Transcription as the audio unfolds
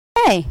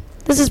Hey,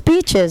 this is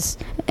Peaches,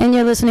 and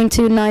you're listening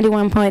to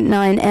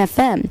 91.9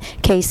 FM,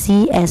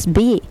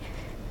 KCSB,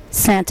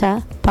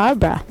 Santa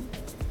Barbara.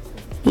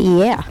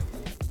 Yeah.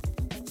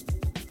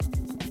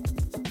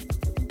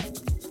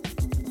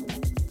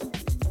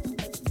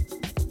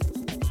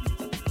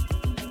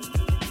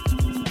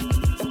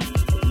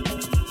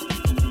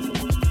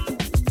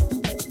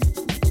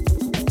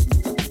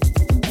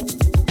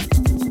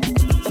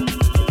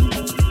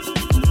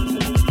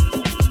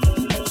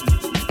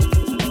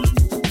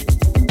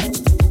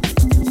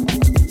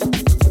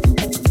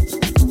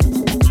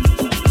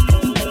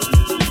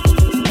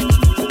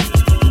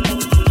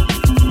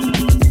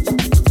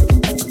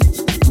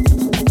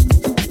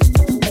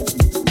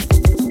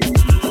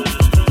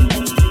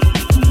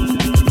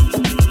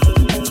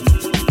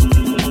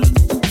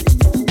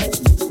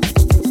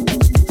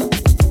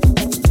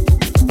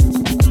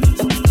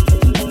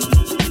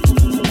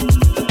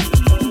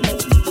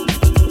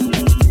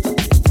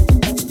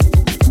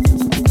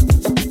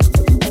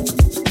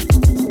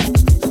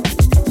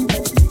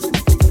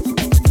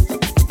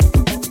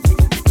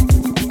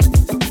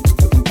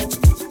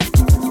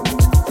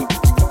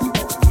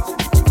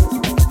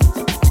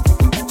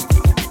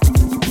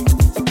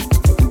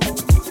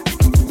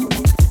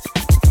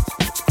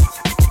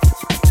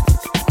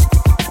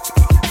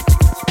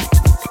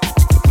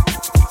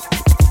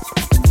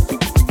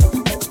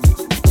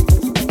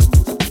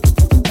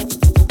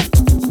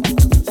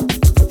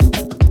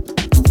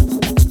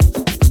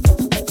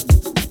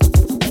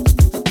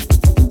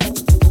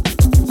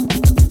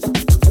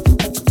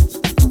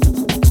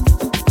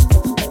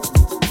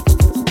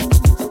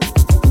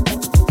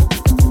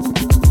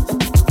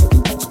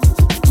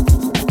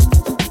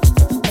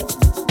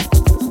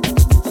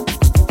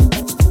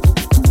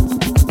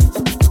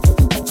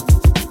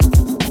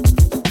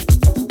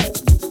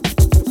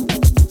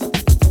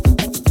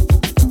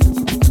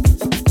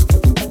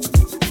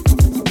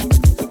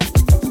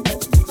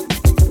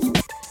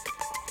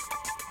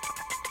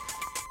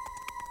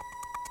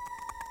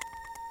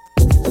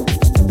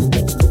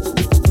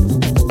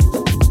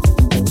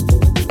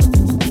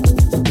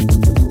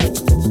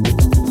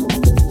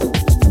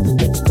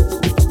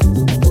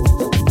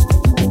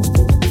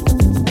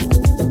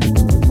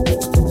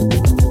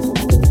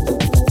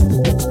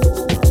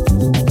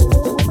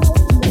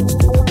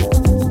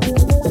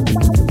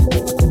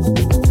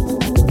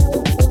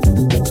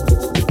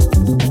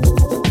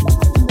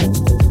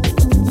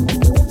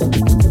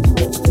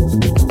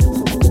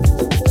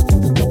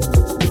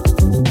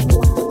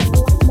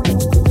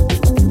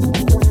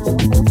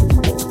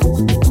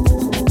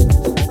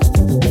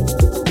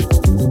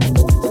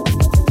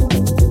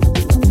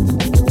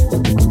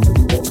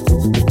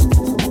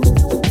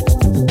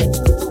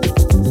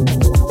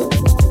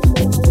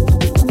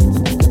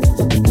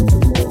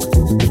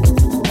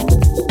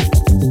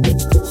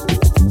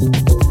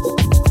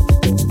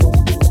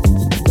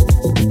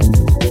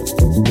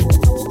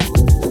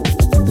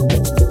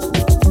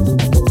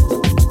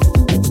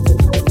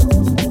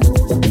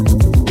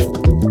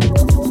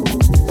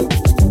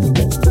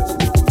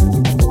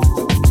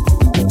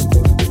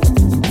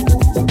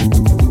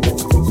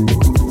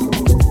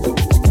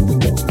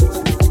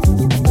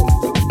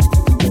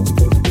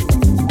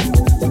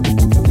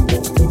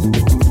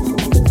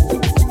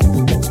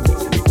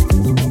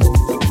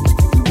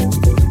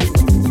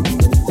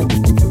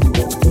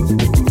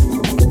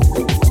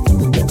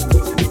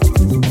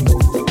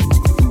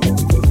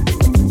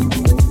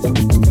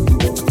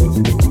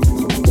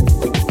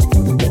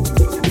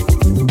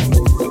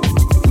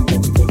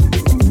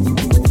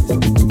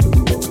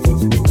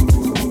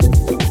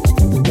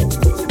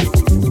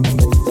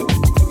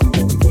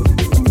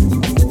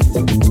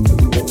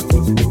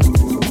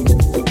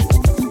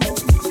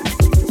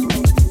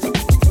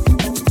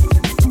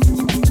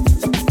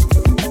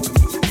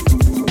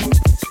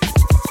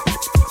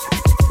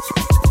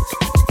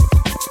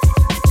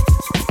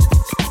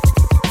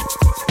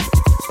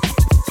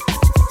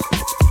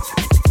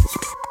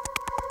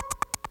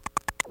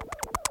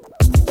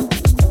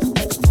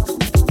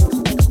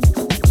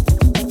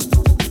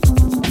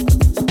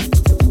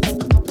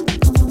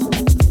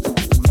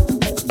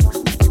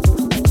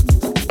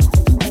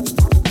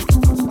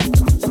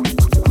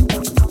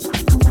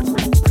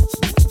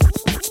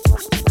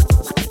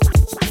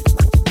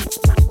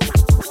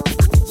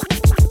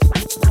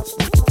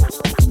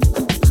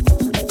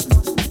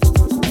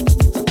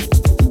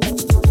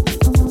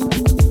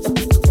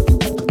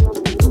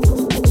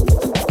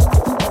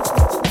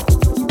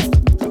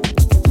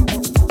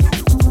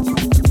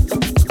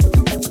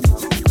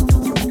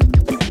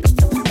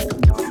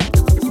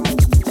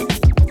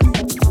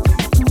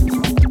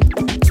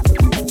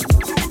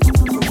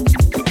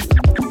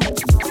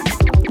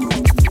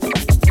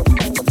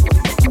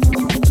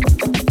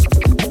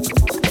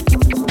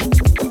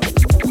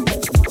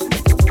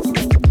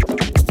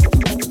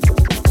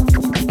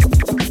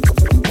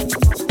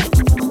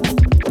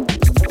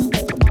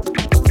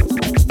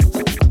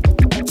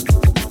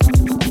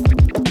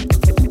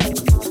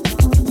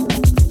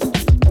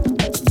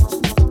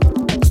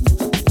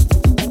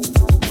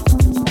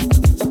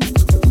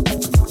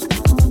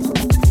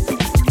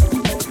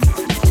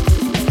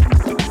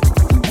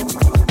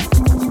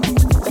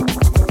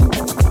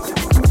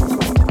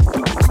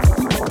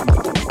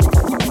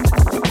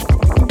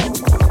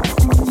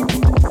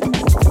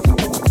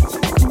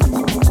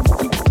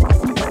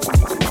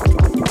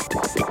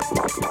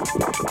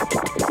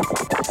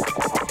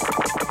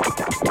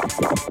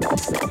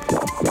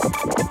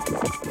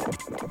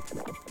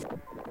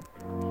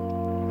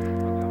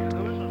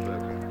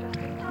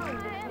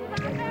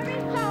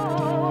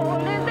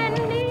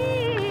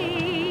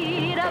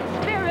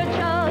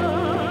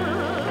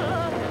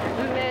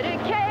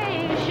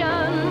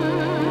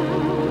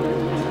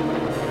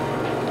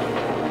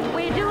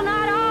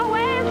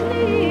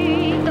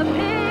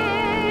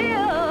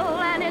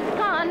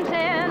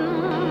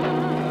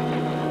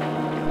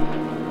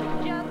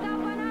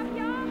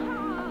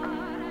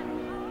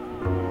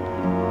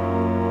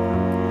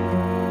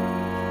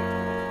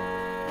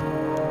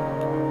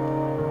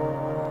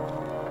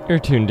 You're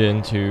tuned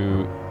in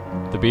to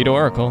the Beat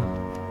Oracle,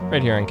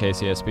 right here on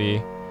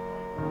KCSB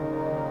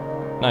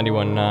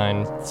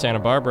 91.9 Santa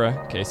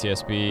Barbara,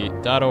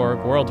 kcsb.org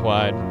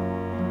worldwide.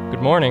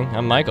 Good morning,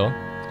 I'm Michael.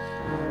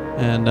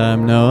 And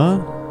I'm Noah.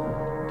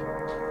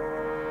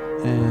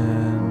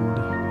 And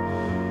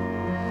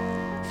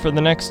for the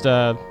next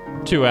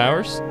 2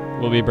 hours,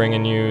 we'll be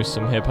bringing you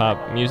some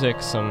hip-hop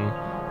music, some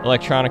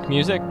electronic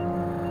music.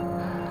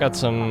 Got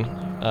some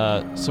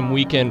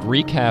weekend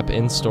recap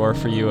in store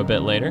for you a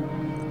bit later.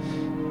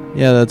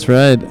 yeah, that's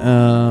right.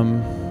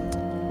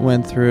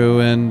 Went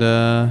through and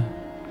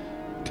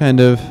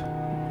kind of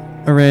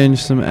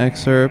arranged some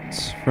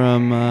excerpts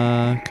from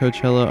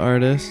Coachella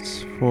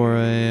artists for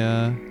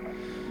a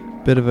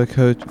bit of a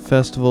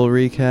festival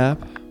recap.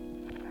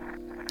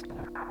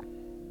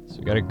 So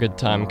we got a good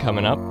time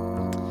coming up.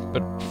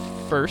 But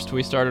first,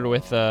 we started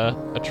with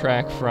a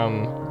track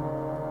from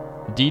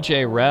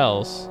DJ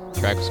Rel's. The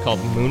track was called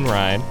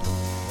Moonride.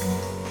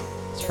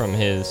 It's from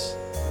his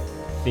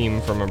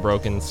Theme from a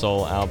Broken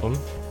Soul album.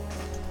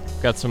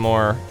 Got some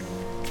more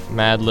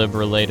Madlib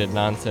related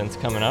nonsense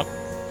coming up.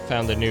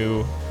 Found a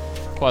new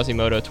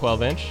Quasimodo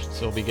 12-inch,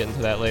 so we'll be getting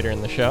to that later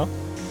in the show.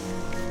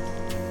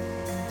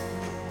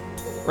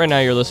 Right now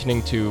you're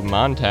listening to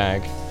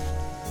Montag.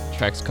 The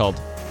track's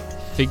called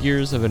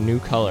Figures of a New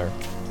Color.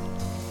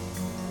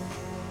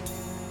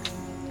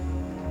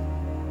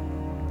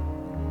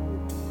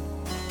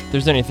 If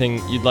there's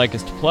anything you'd like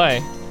us to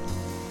play,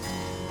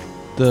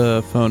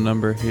 the phone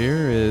number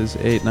here is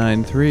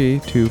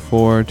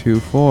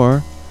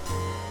 893-2424.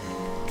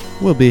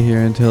 We'll be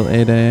here until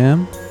 8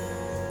 a.m.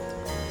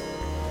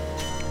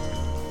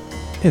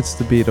 It's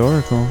the Beat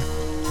Oracle.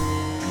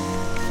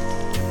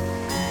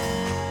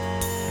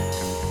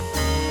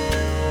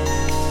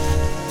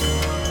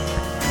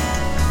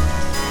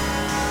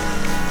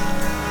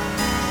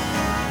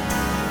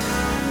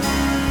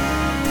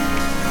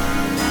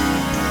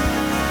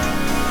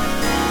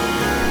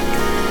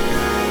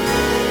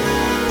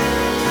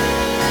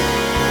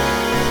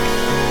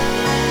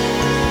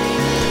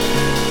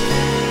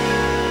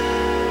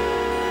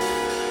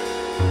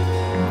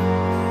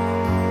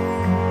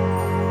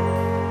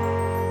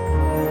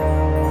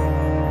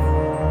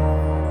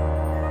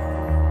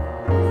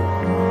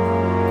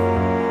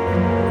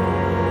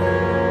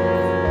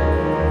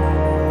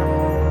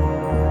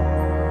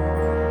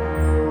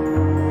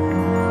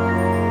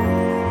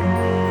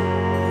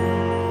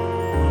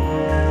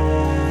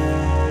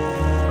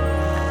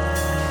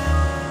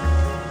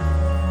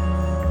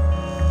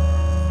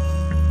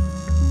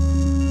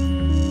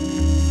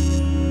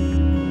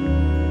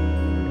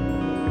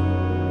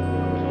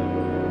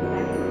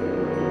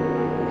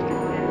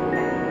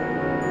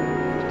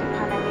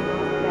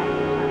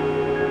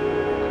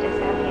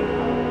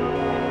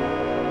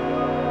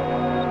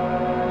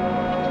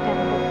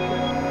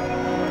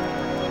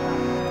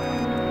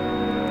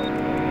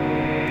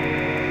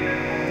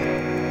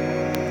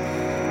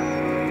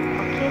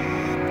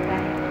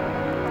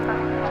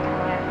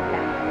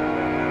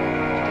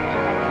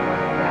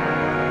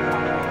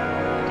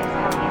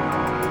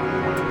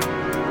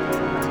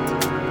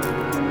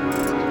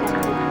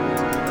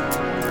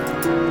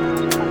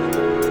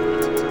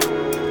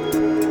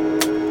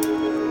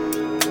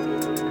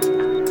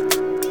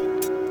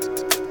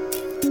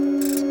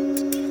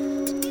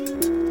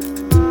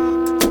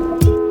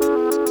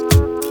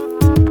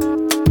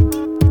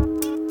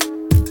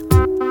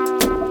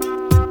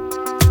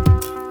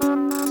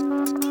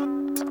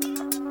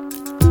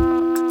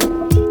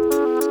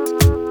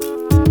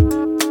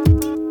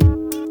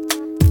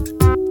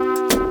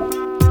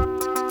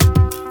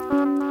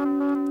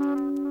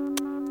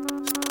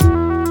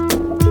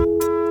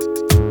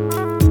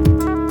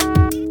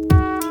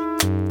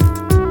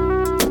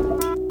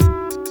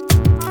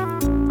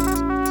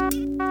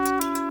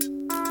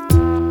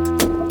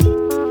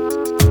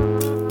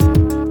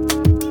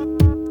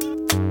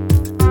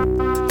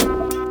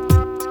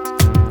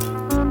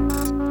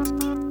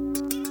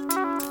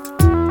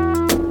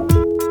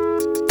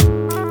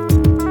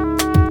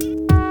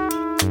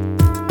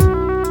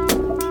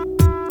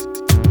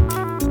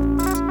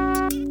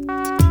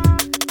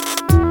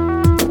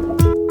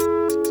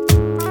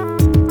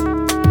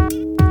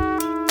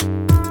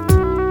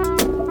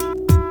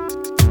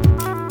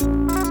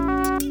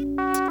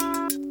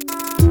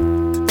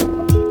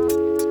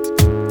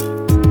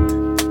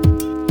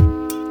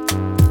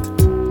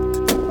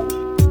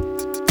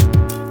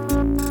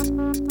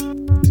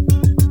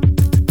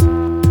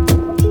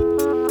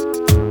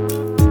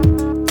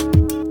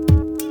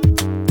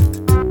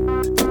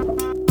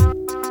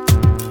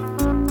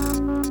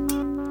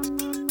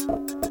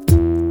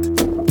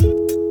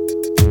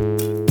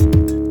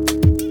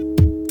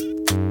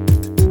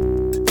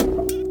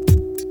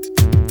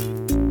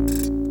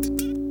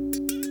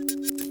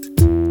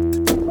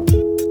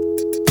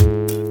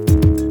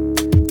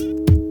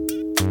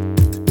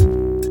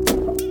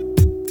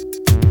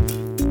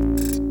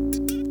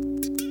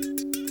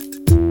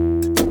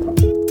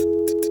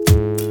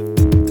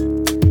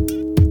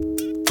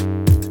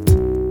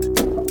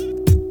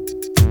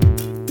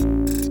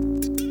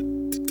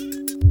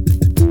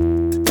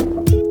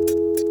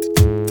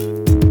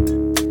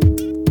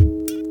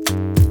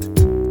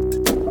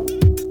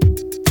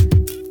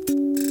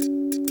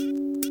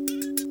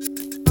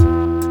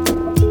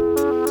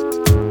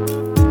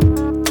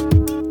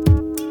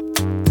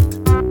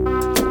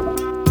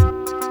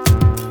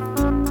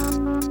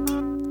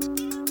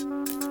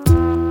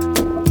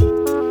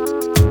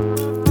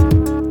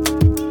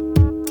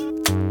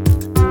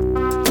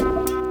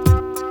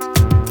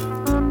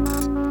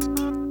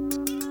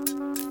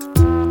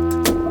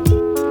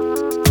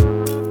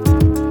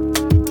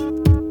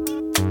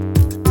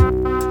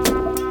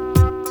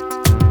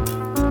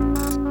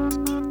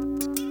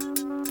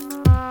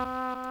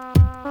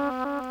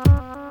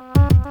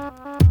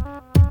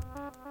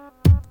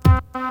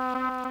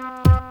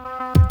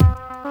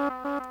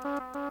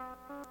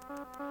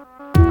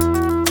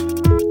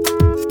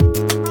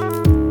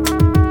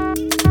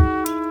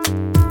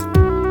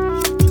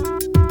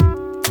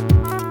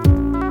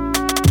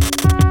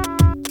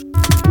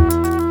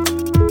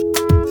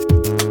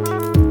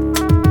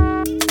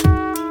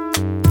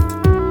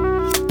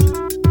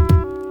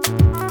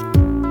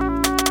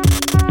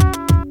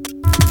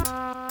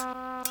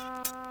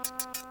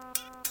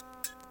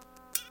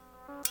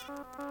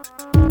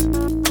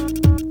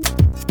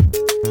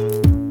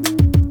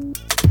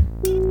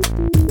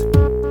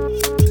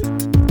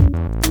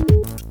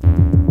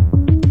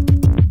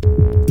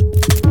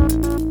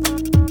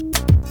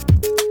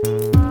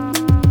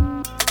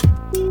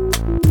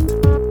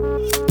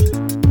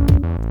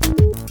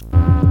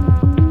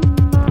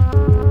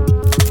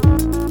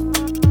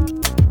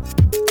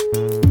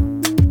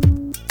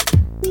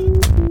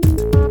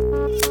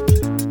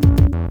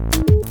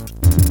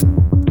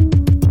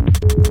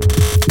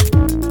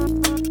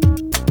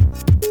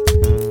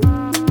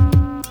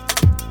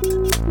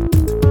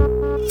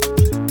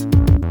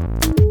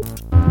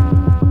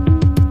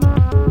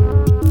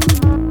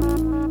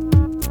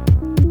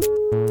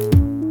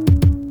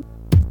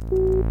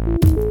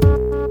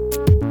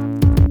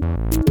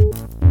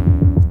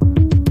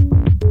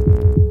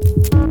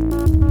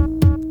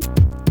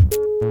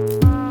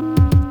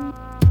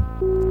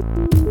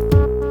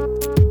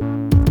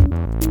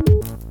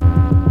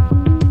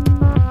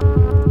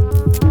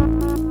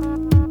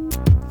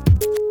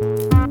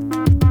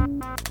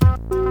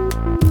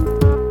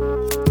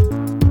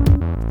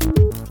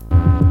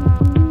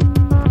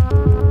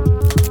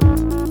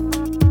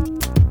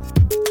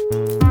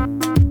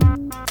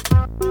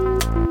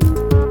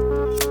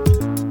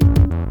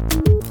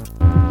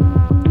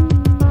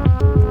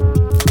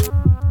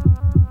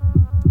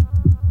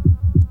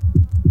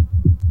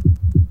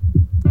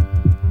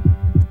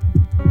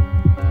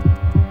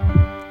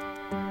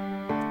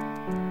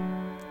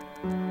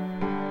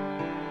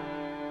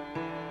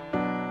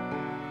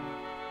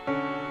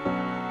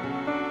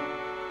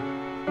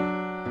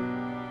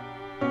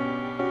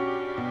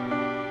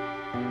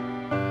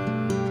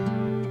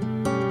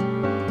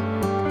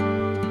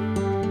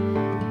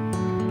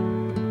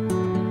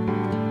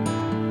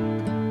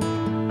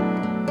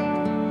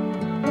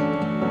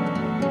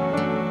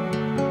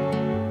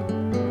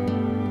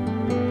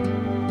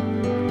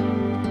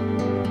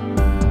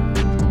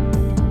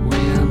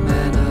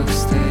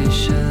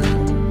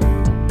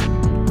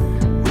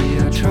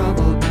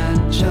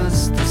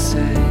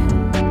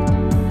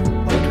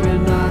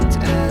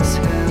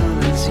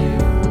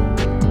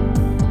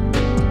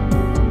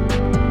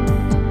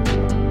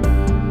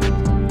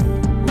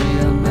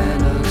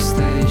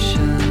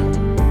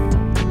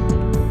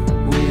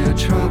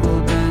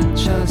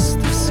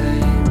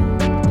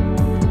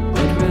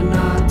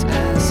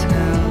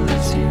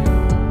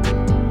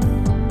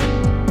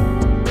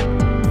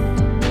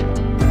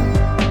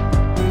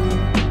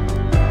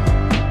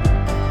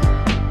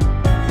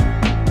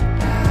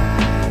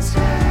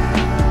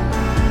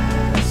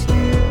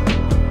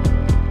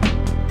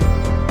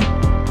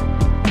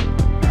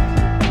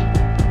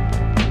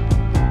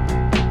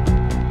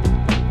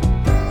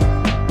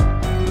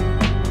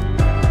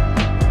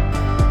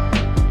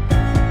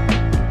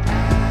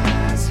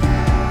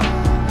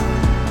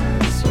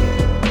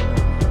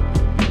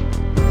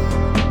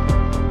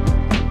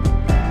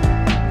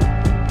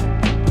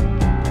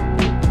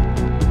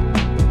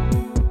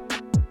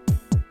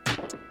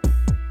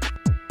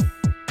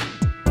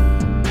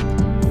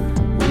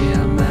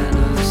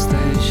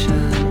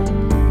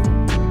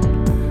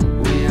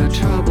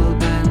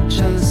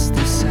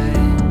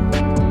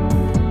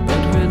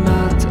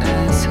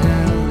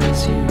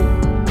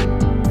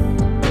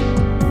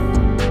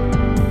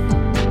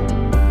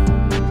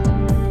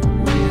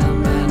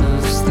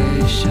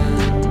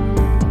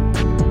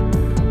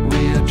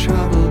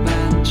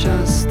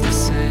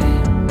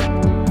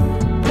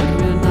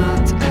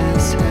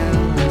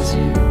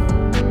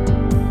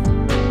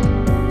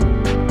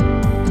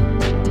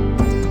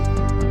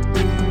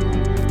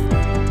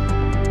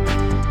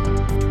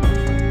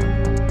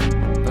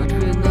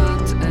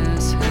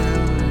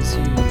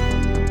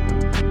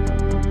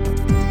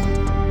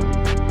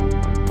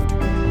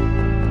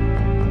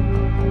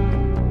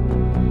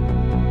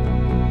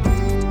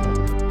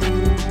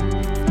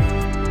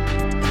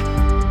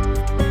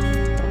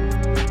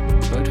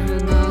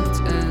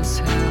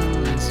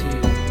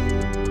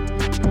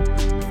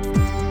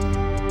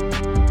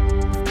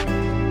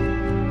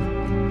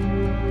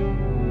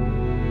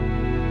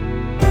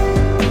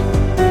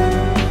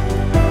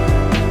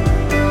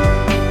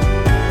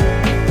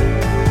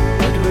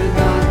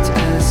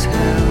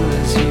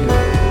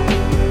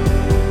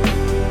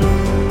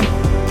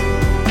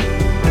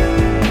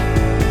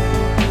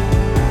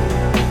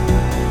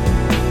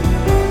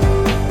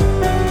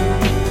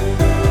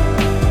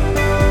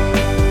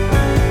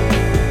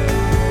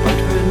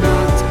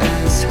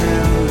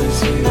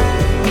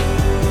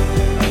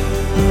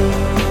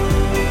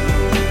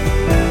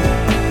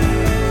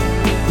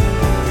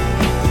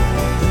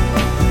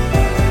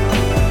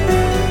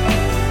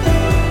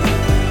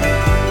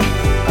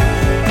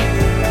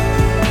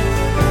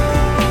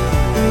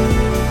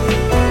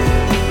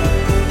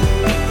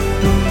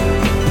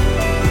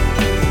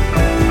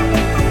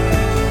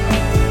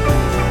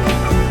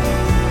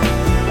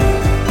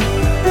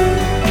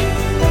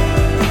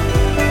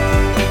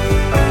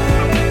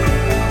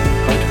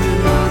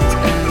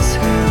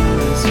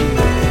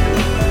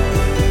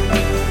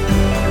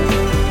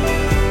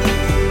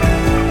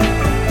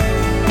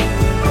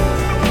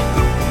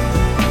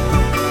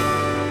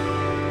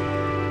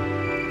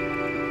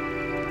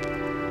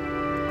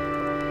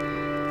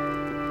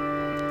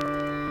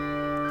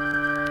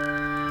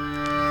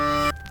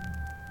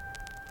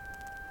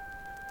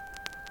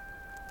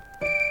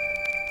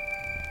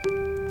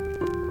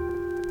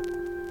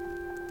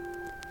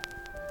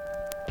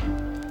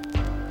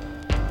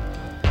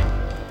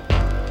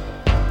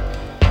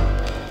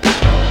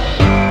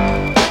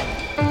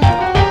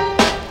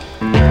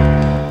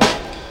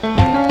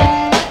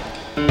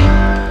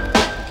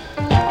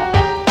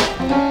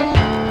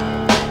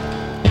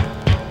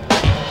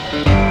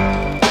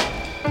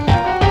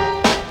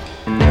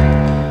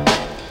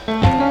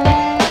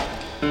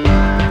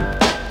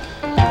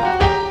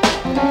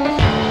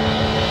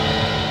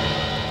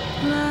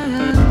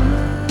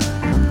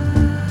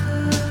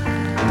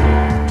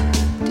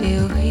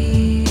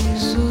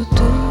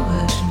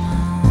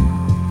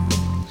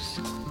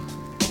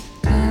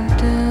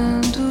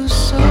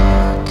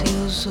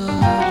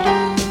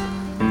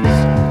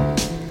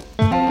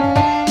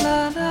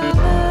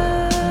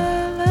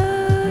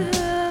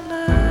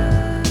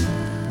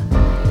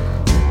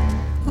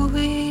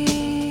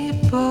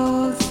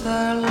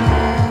 are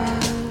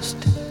lost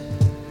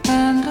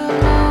and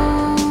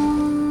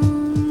alone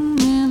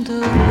in the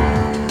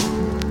wood.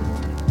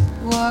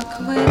 Walk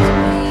with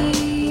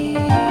me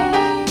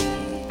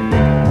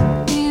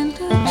in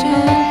the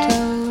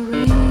gentle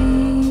rain.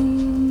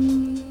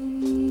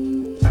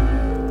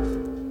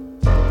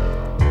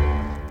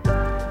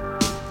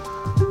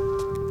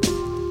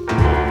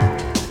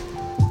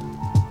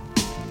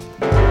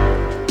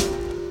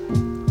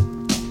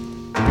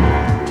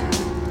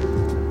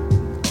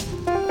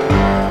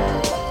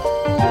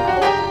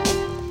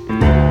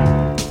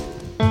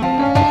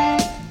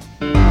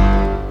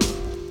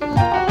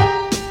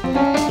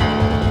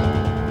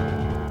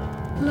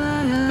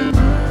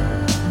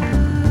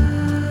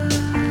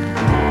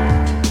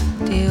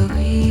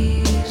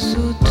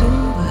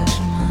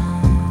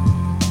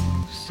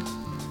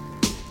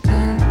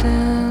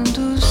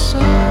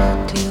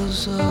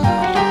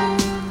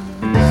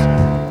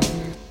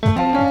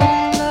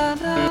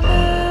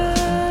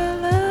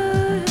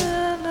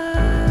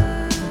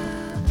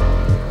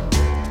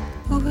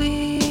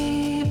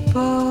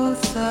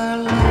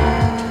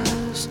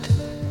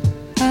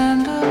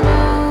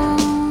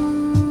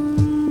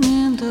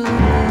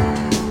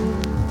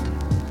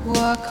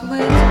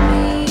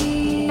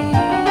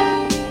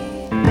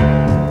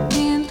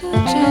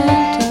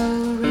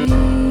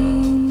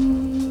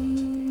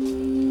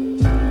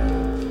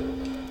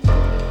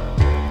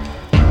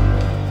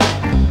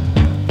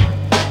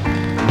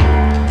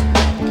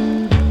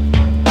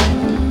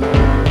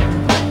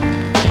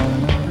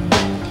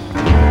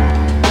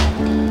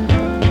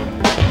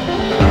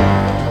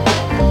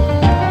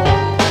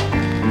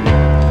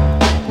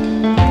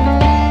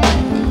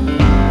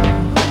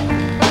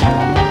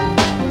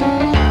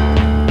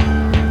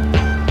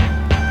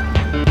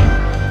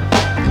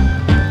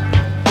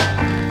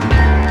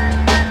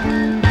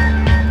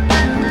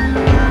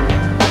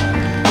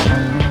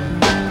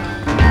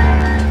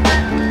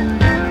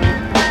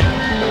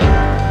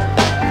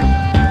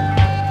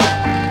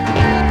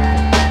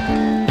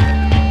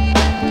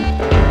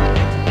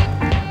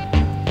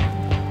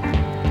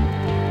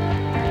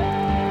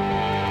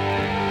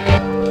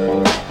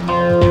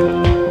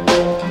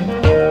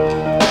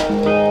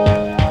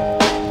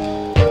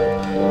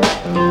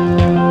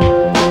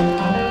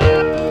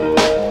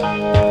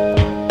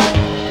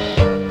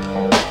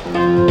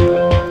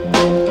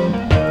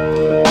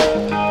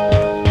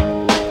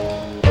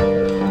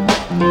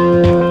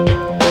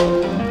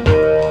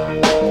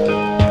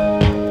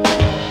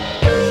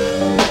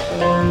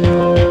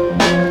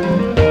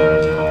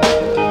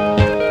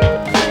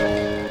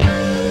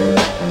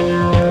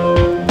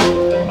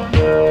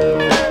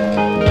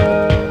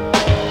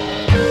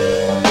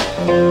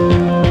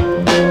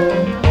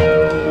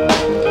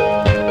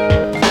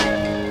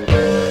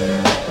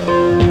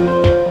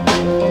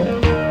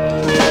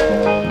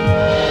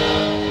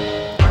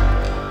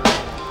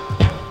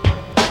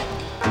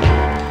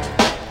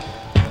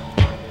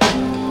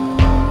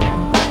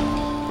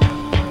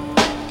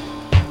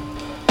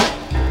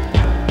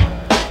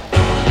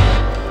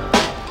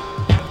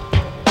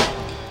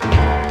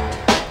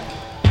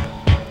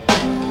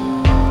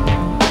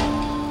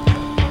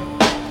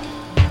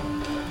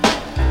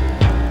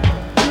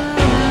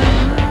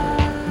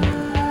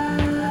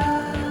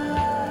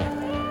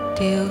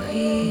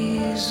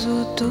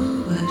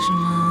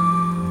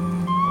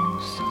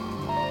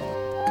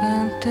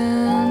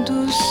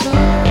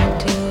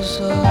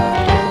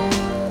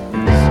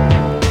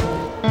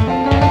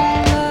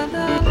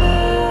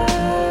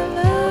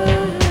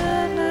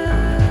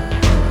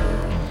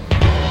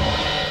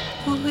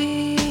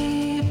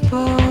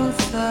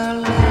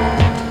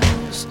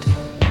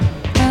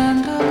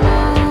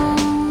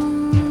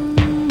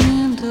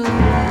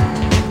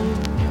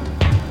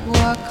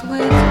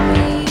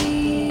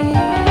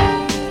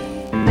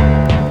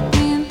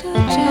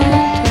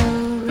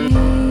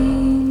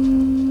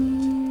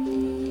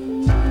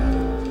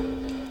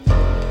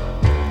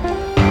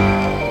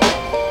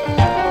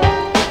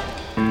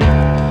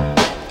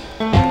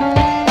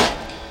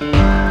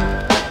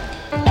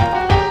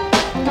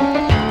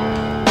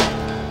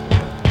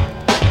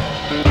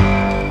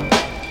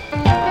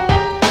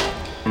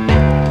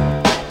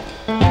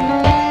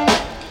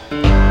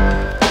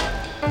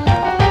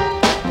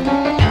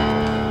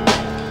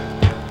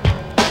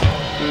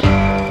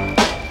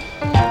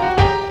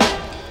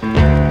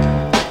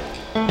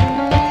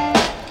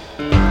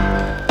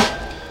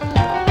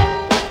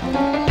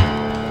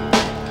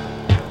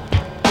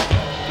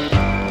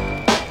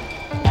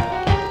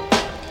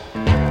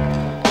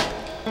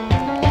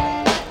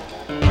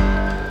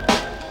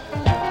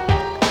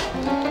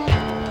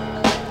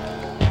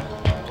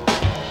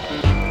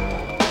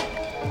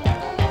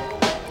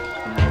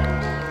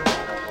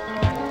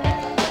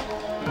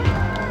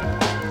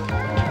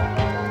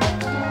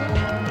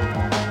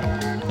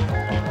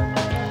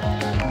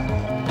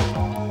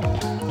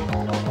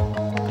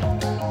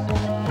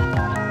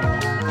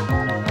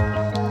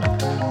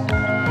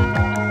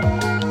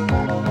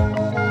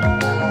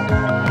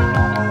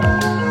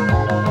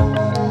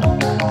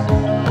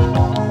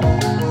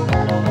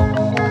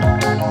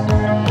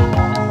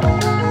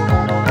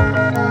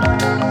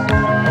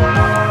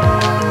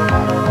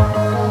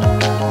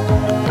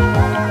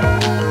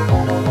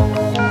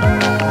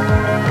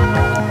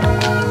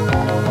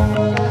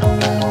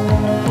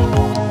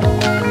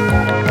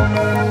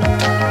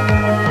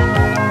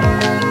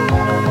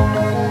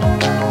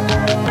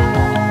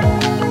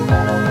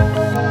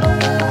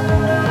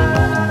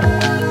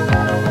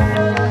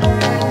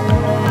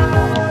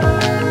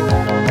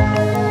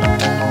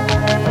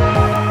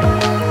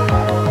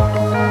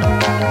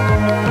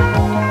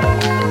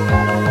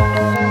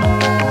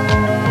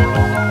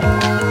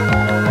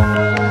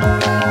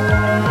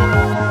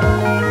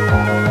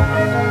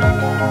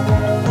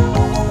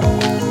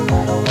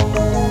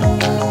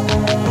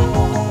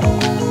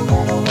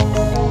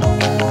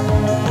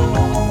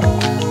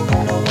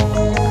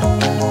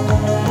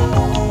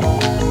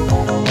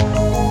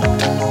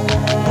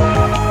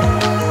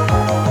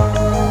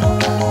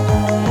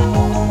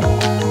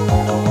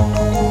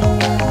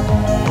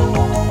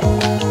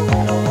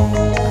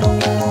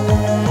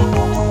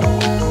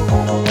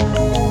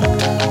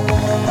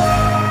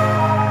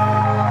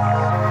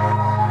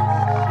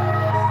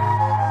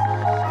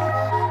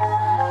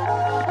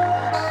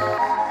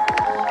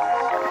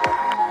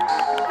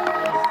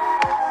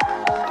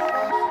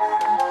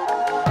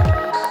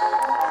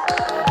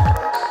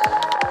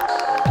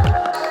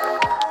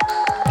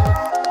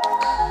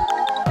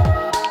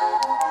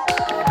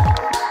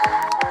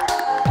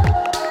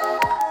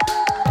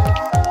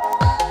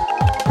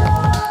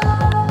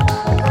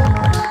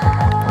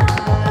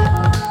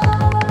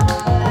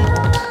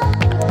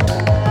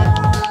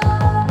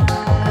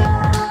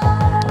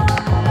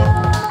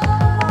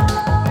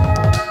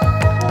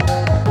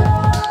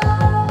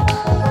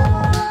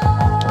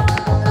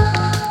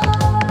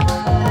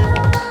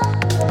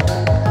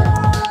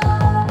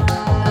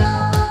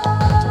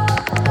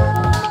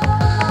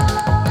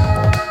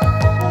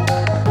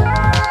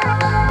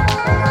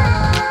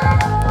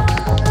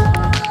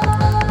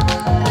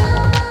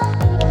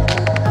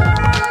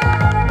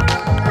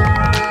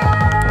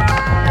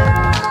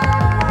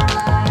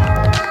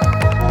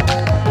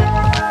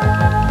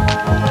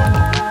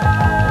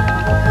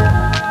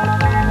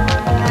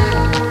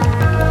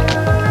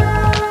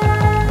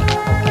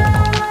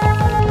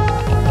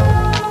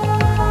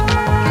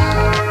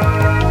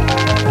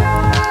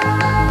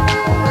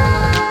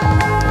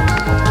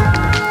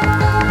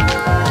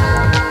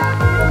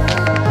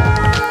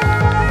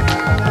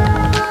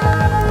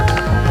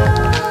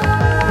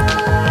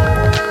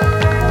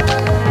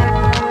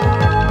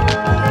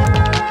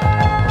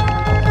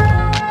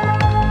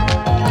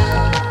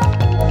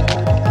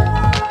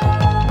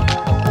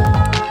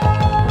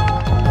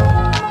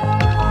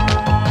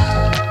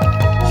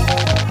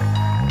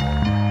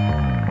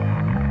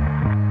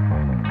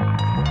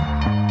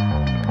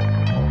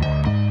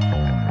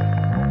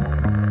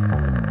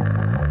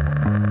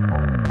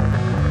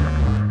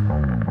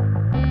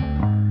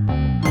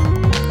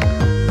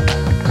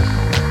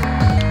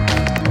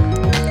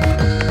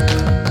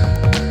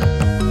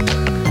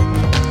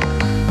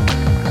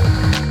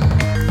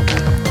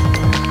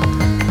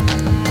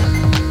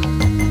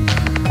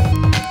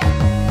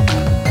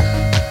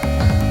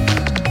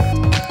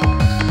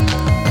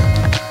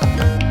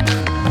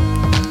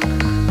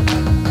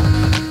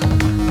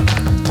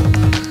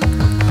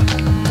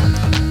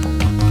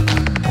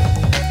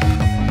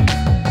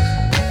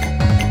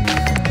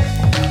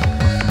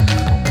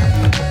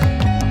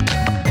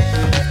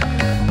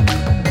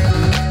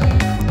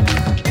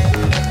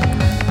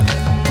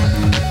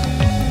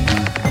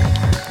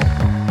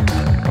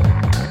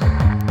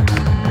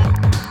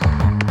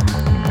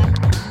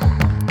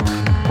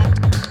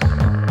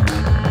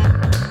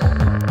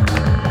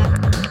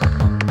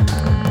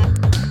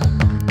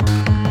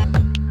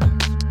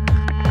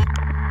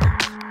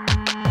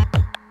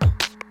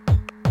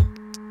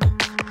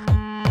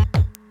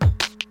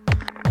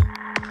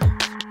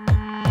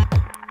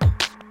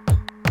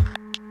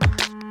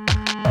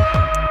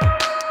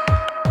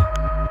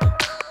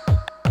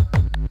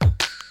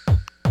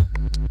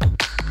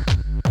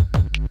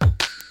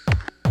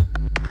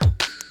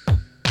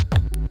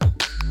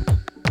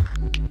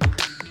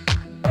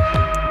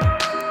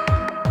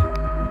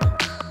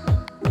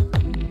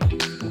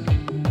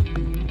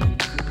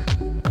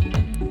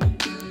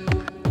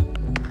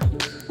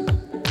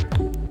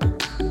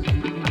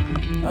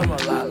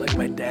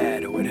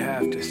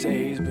 have to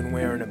say he's been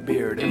wearing a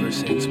beard ever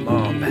since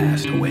Mom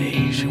passed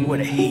away. She would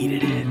have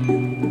hated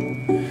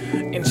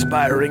it.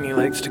 Inspiring, he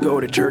likes to go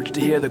to church to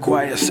hear the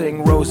choir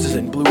sing Roses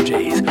and Blue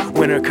Jays.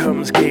 Winter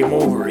comes, game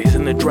over. He's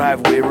in the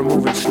driveway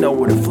removing snow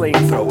with a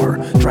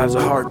flamethrower. Drives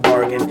a hard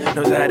bargain,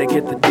 knows how to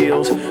get the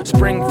deals.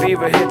 Spring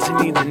fever hits, he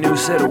needs a new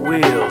set of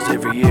wheels.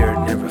 Every year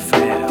it never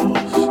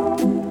fails.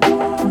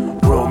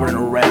 Roaming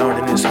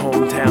around in his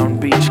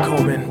hometown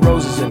beachcombing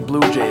Roses and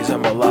Blue Jays.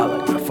 I'm a lot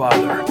like my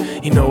father.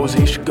 He knows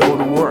he should go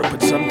to work,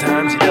 but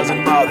sometimes he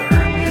doesn't bother.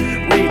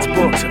 Reads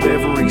books of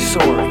every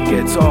sort and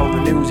gets all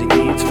the news he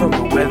needs from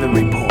the weather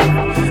report.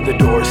 The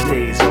door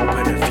stays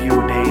open a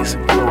few days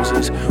and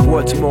closes.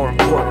 What's more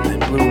important than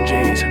Blue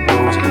Jays and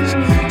roses?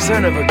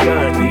 Son of a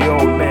gun, the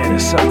old man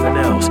is something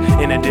else.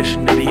 In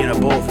addition to being a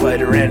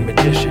bullfighter and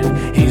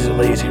magician, he's a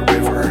lazy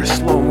river, a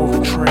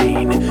slow-moving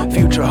train,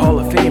 future Hall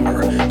of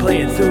Famer,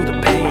 playing through the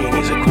pain.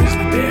 He's a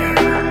grizzly bear.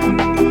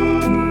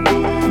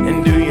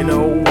 And do you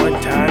know, one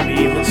time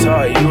he even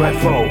saw a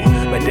UFO.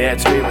 My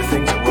dad's favorite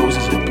things are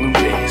roses and Blue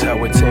Jays. I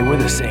would say we're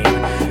the same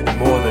in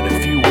more than a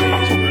few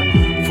ways.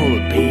 We're full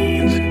of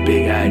beans and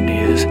big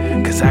ideas.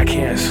 Cause I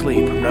can't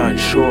sleep, I'm not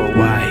sure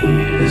why he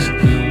is.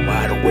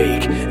 Wide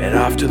awake and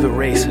off to the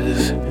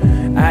races.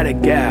 Out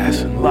of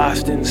gas and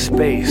lost in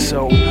space.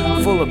 So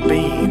full of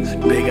beans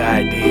and big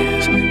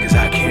ideas. Cause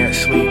I can't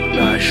sleep, I'm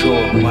not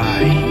sure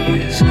why he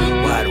is.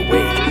 Wide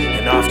awake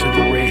and off to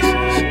the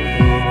races.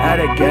 Out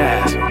of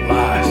gas and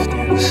lost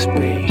in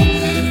space.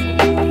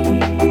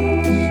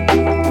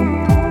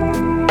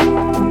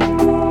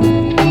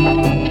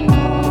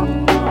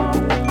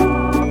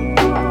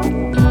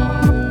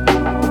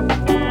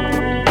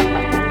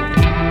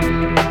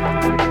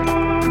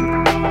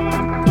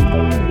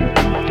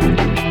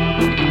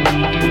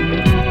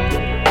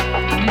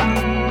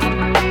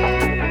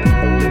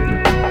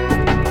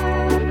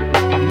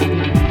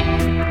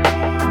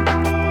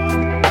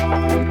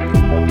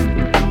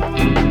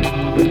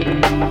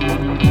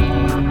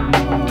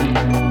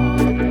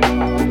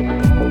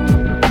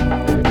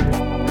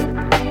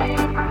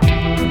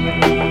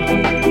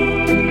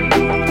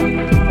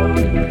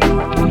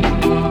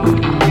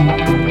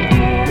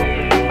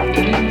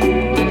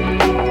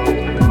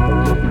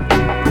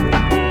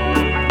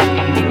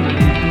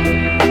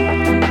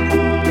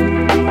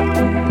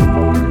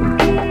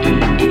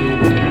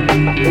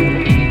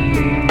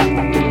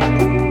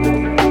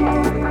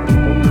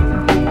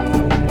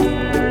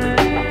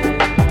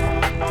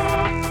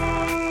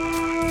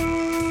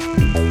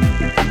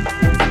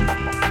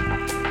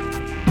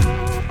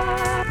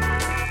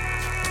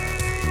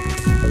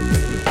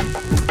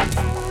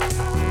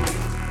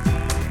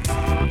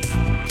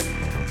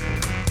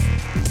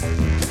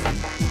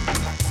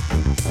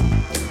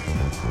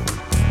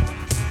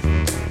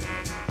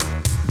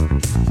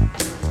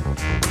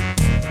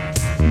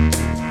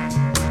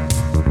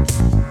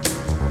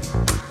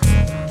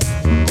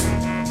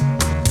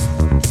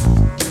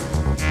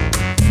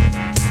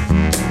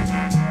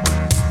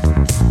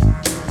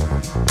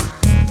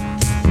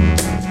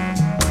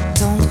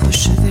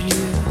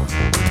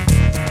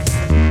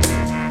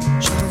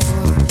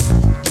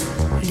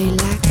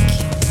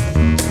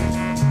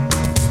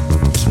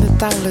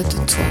 Parle de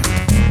toi.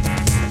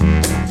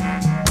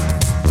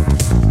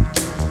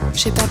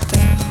 J'ai pas peur.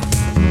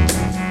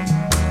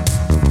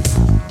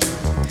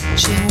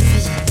 J'ai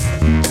envie.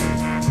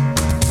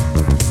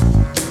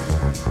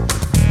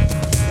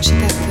 J'ai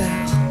pas peur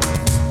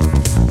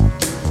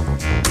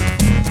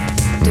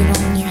de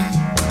l'ennui.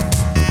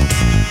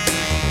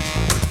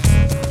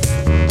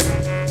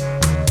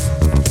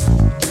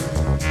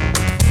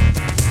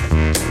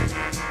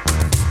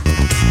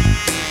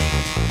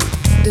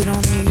 De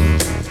l'ennui.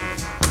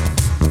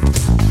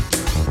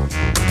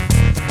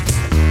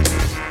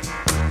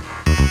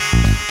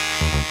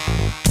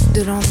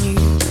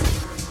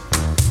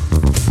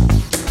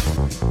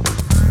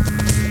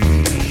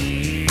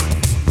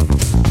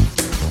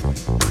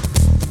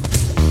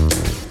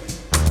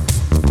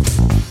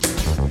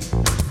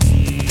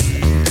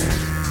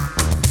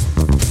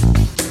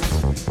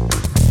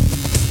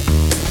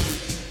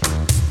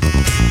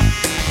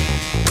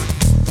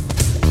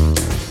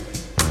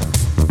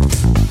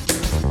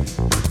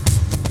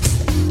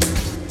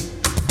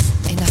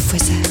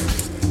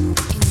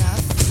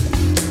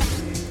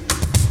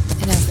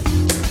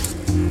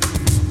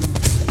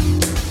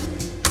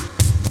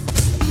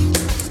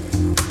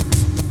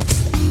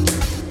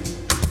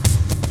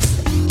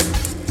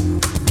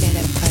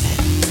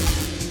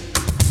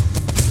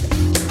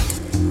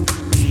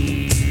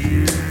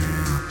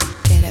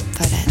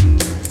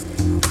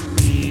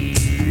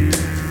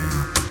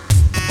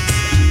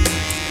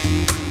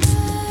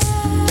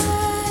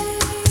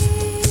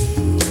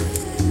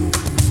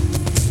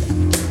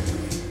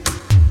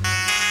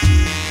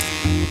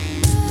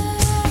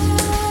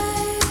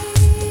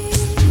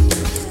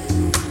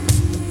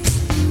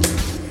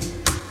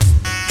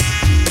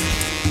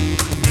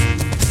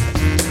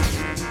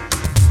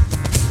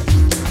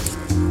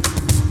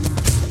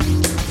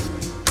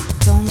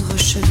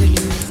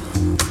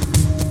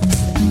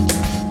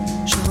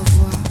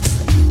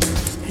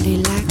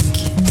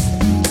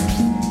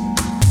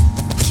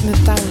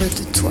 me parle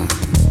de toi.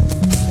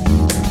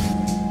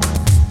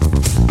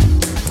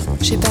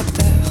 J'ai pas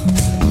peur.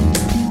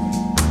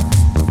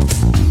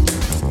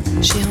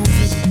 J'ai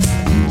envie.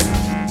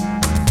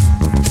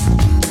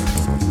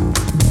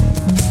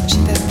 J'ai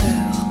pas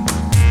peur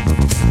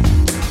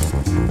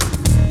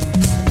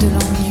de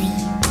l'ennui.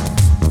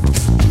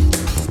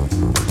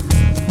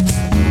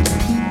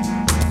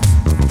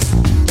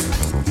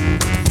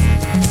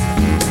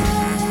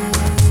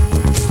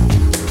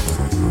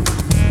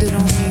 De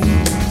l'ennui.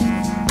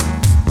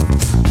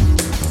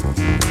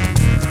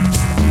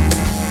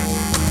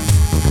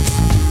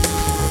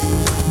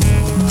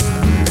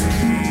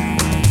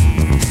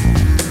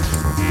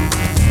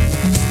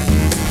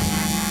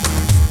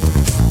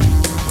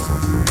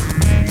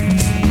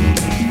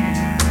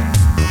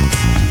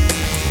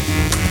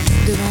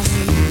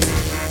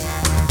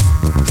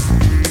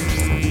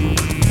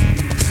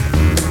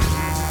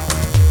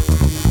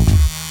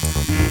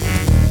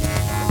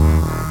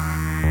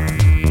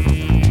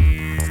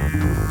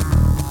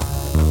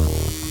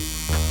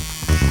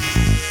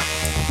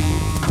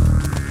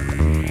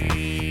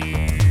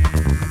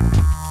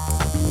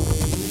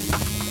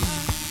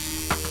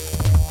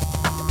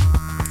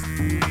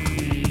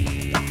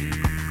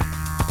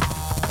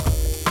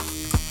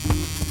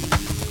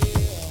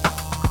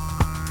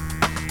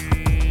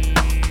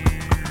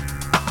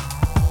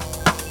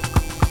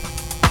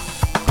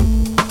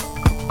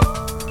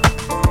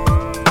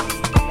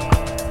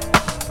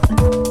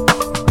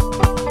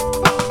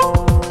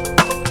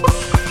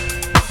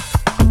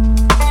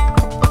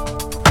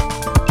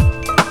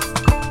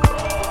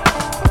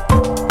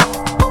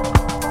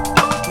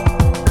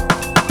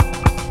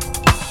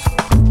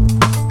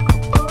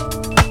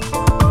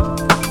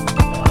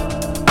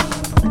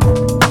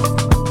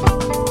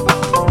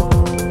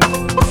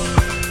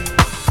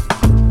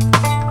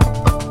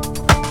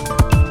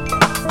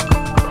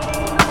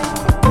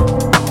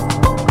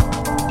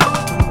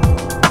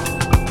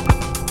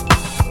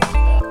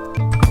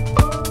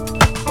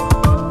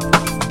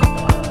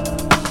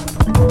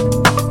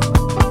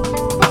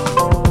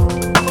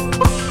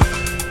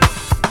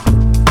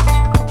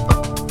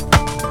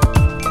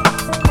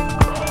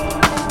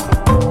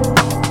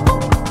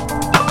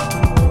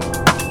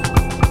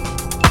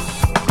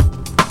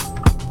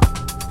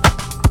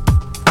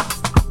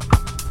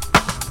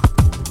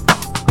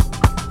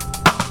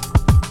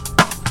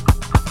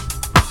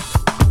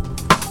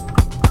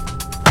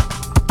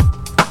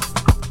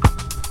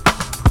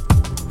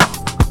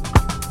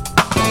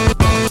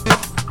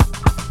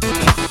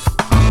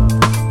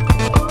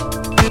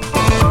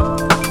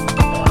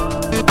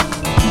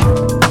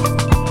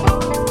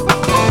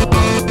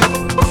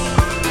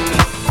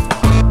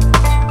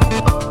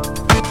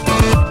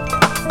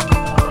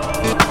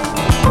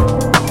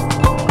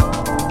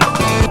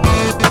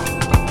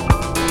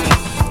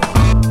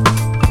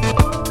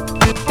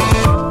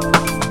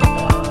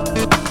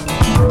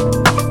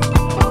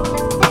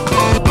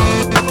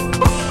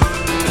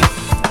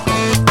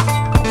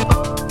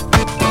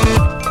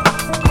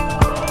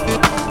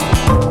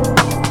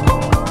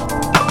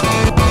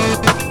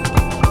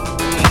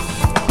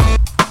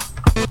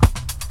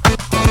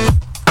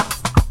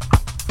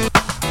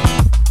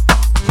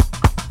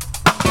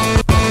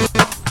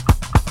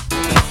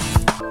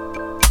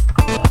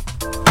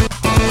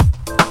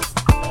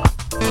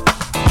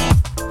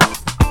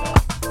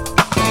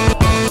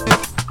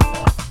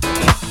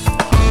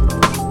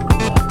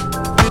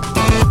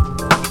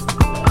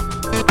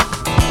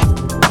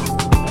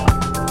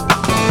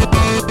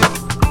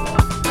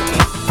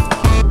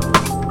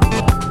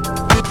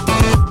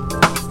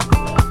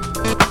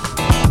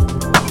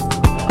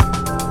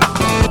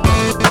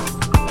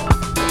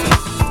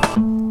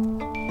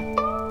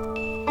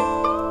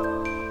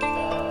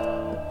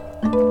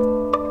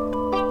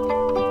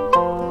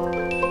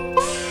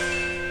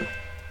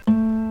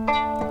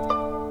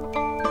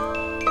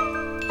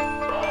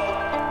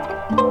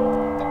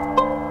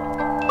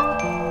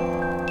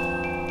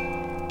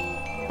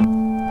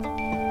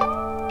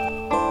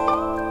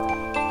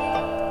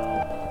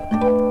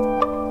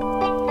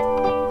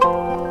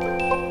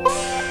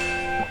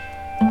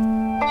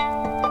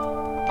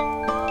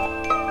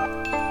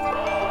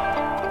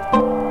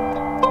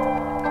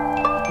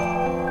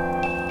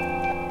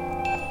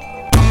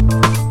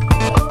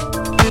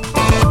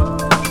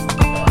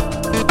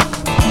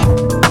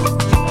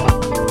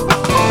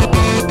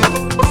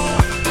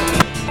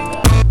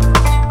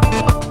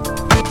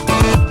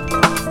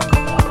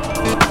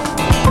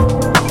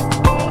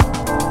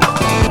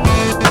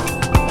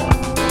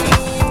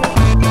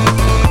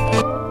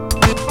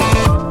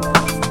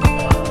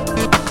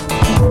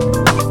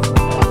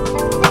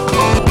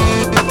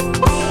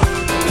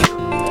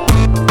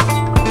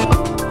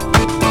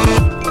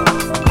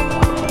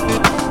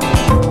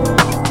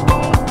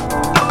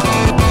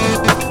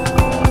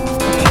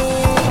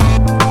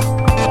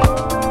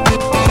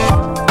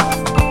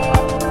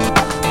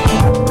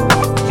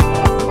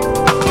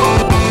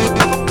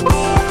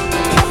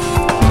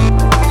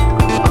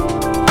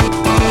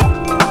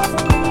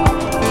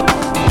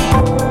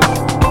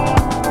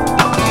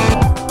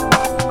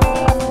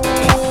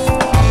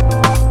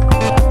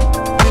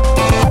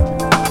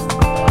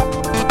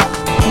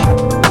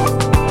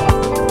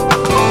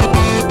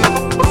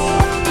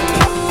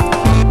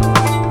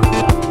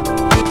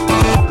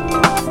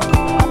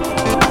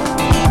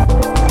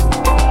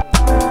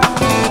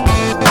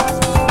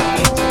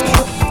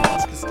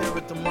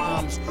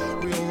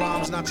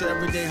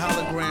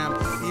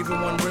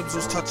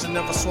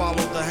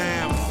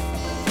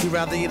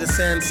 rather eat a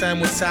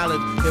sandwich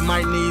salad. It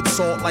might need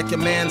salt like your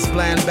man's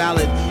bland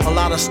ballad. A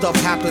lot of stuff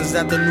happens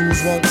that the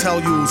news won't tell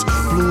yous.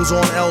 Blues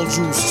on L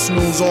juice,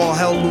 snooze all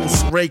hell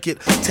loose. Rake it,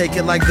 take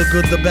it like the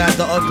good, the bad,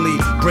 the ugly.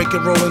 Break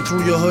it rolling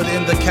through your hood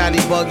in the caddy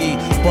buggy.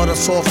 Butter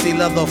softy,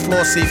 leather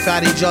flossy,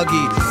 fatty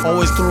juggy.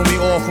 Always threw me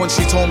off when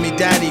she told me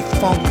daddy,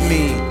 funk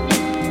me.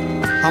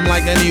 I'm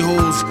like any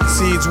who's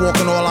seeds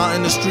walking all out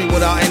in the street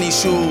without any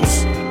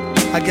shoes.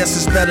 I guess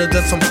it's better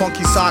than some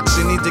funky socks.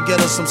 You need to get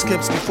her some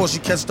skips before she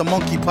catch the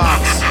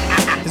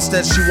monkeypox.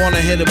 Instead she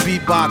wanna hit a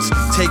beatbox,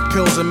 take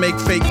pills and make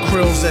fake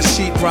krills that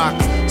sheetrock.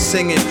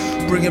 Sing it,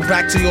 bring it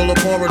back to your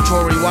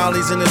laboratory. While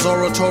he's in his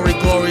oratory,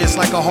 glorious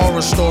like a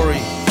horror story.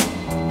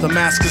 The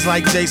mask is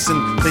like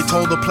Jason, they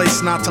told the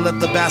place not to let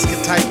the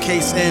basket type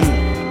case in.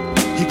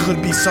 He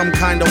could be some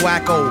kind of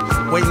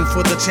wacko, waiting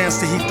for the chance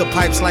to heat the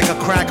pipes like a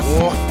crack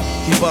whore.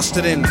 He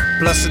busted in,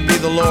 blessed be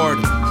the Lord,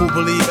 who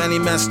believe any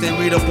mess they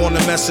read up on the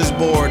message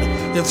board.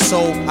 If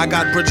so, I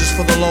got bridges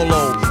for the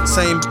Lolo.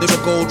 Same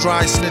if a gold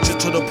dry, snitch it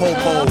to the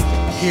popo.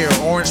 Here,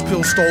 orange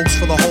peel stoves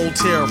for the whole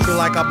tier. Feel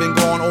like I've been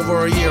gone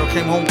over a year,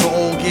 came home to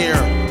old gear.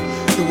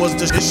 It was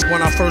the shit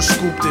when I first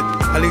scooped it.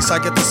 At least I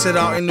get to sit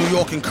out in New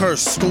York and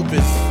curse,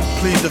 stupid.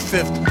 Plead the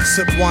fifth,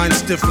 sip wine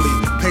stiffly.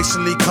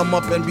 Patiently come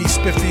up and be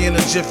spiffy in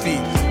a jiffy.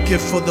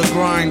 Gift for the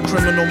grind,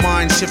 criminal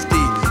mind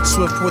shifty.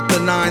 Swift with the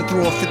 9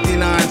 through a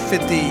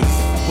 5950.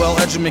 Well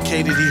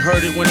educated, he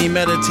heard it when he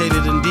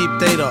meditated in deep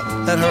data.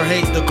 Let her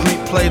hate the creep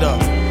played her.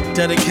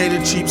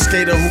 Dedicated cheap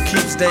skater who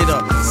keeps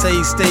data. Say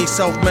he stays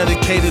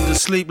self-medicated to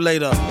sleep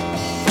later.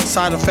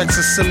 Side effects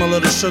are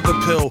similar to sugar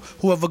pill.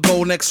 Whoever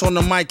go next on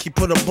the mic, he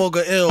put a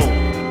booger ill.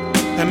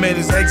 And made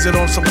his exit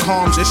on some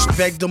calm shit.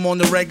 Begged him on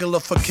the regular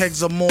for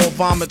kegs of more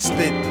vomit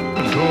spit.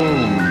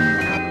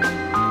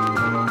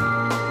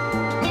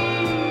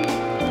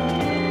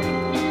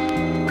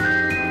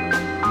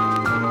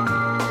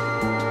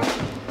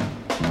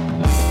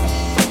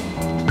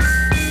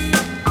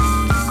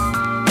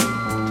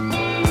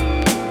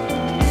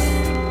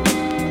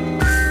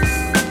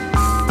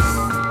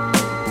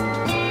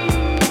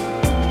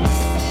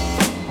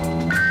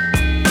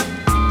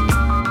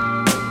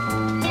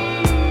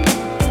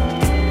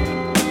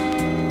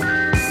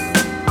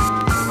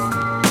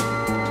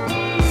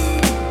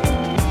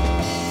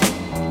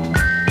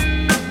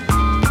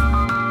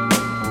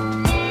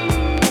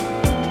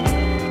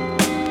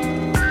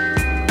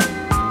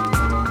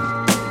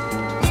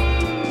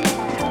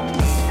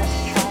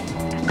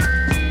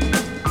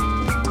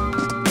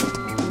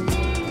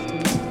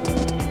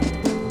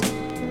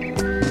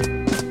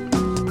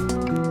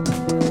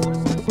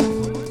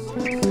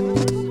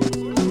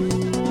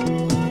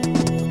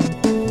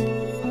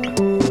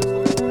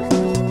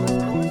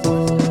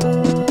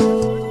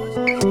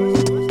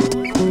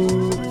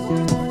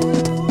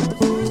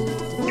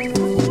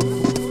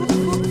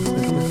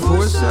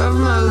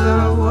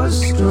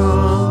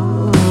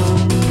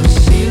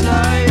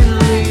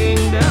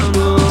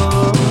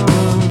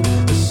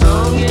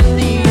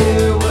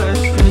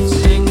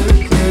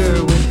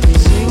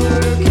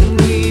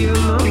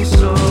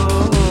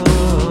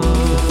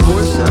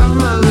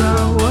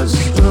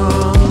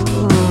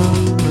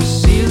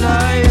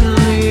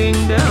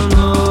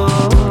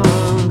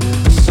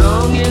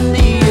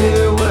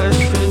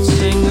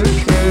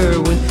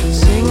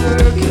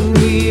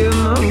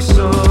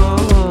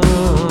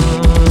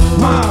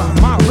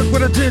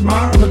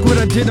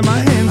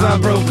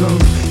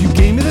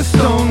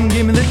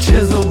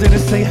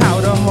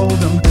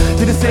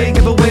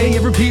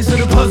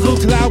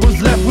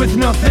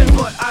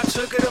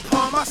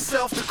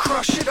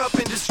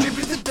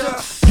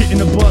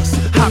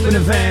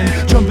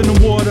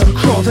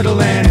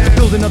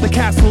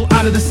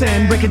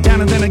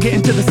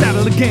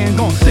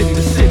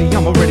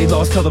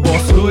 Tell the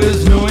boss who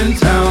is new in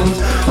town.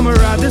 I'ma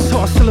ride this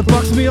horse till it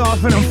bucks me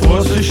off and I'm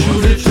forced to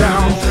shoot it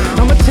down.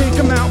 I'ma take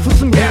him out for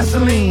some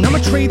gasoline. I'ma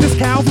trade this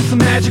cow for some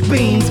magic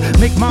beans.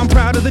 Make mom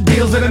proud of the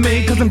deals that I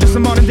made, cause I'm just a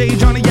modern day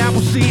Johnny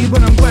Appleseed.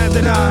 But I'm glad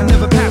that I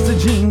never passed the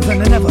jeans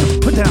and I never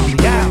put down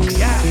the axe.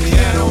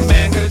 Piano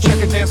man, gotta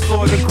check a dance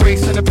floor, the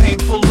grace and a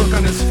painful look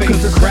on his face.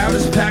 Cause the crowd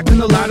is packed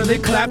and the louder they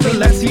clap, the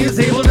less he is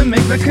able to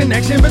make the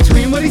connection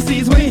between what he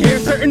sees when he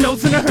hears certain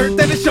notes and the hurt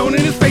that is shown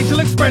in his facial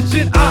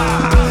expression.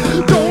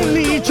 Don't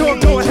need your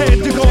go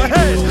ahead to go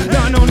ahead.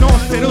 Now I know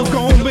North Fiddle's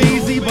gonna be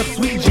easy, but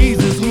sweet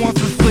Jesus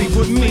wants to sleep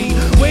with me.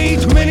 Way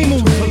too many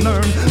moves to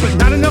learn, but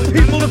not enough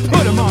people to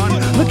put him on.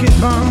 Look at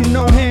mom,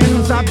 no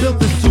hands, I built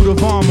this suit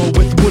of armor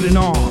with wooden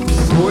arms.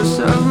 The force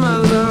of my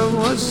love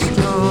was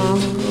strong.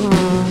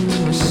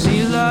 A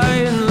sea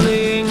lion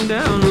laying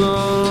down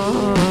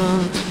low.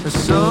 A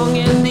song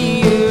in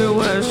the air,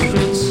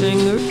 western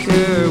singer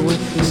care. When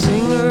the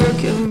singer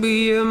can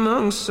be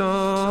among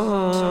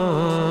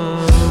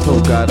songs. Oh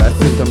God, I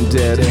think I'm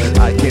dead.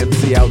 I can't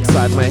see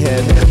outside my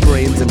head.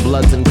 Brains and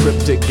bloods and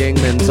cryptic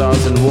gangmen,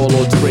 czars and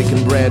warlords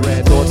breaking bread.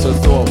 Thoughts of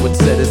thought, what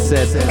said is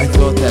said. I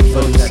thought that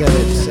vote said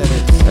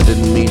it. I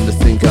didn't mean to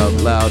think speak out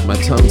loud, my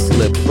tongue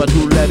slipped. But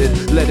who let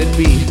it? Let it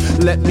be.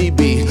 Let me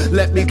be.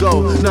 Let me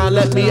go. Now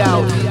let me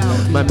out.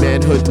 My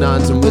manhood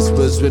nods and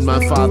whispers when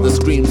my father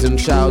screams and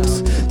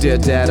shouts. Dear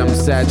Dad, I'm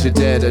sad you're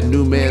dead. A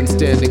new man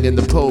standing in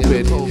the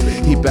pulpit.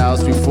 He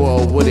bows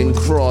before a wooden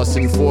cross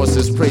and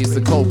forces praise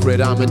the culprit.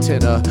 I'm a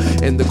tenor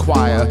in the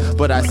choir,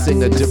 but I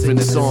sing a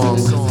different song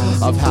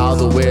of how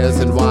the wheres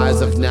and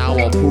whys of now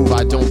all prove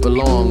I don't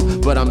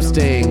belong. But I'm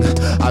staying.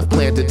 I've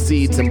planted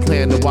seeds and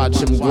plan to watch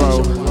them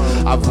grow.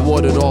 I've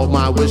watered all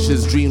my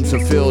wishes, dreams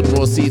fulfilled,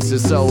 more seeds to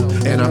sow.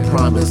 And I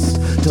promise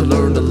to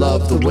learn to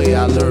love the way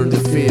I learned to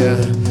fear.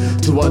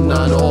 To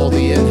unknot all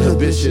the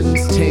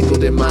inhibitions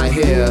tangled in my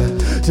hair.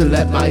 To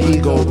let my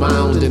ego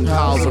mound in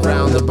piles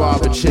around the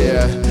barber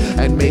chair.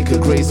 And make a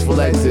graceful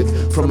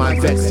exit from my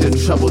vexed and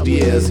troubled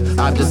years.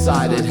 I've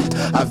decided,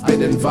 I've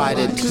been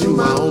invited to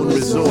my own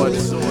resort,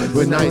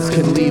 where knights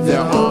can leave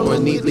their armor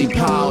neatly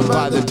piled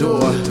by the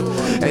door.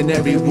 And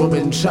every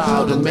woman,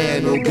 child, and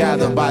man will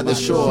gather by the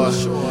shore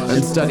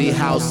and study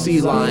how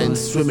sea lions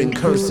swim in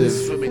cursive.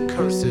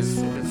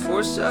 The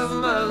force of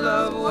my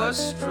love was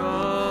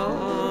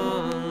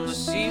strong, the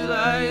sea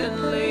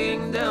lion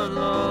laying down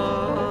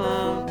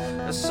long.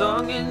 A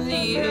song in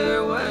the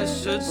air, why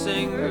should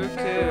singer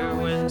care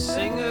when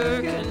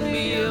singer can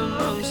be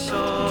among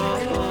song?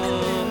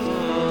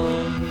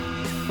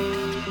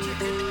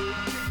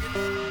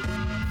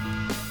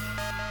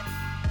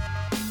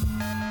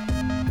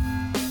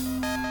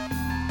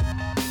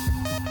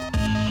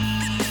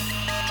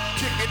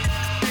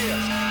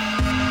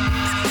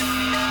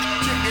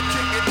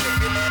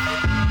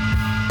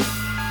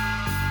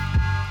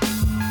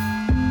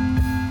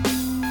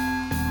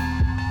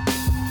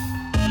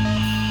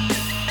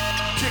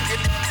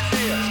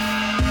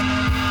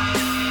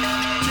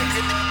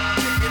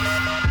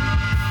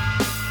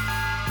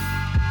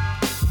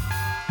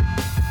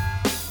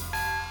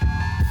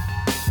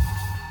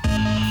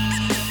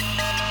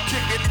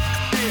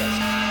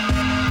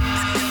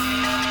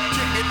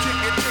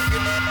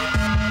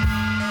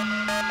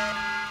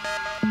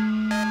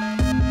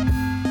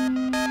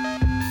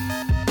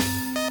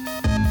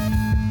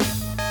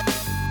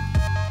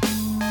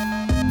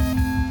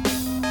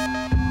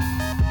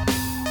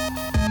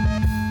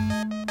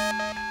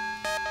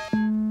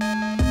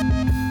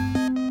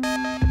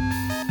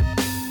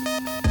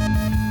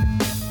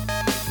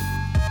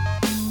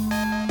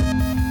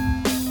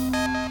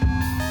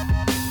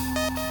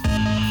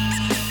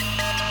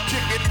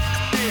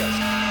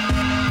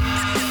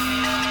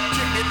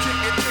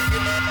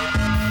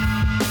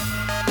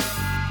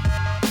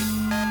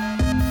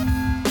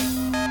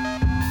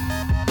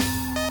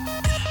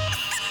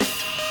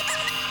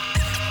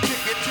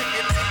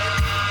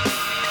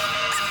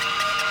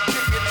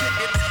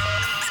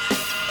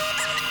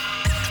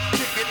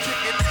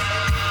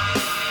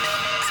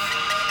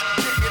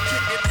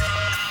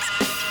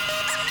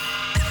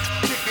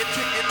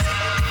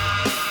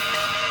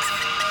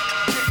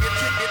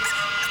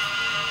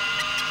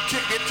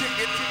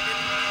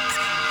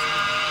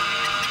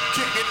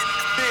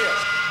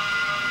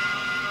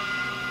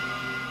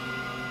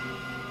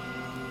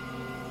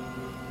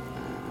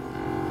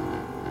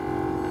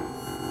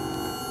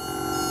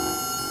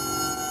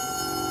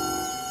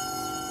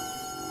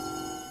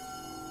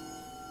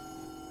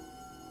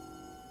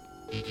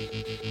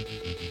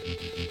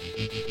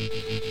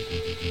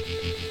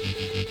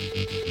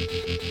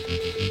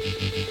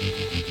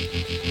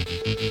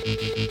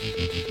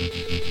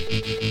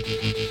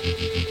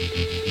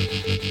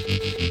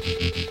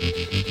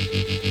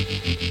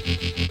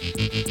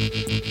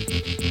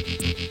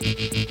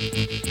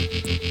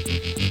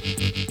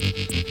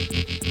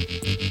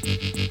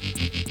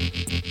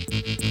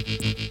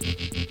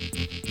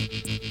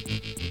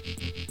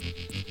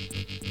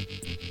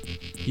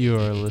 You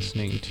are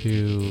listening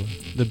to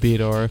The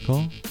Beat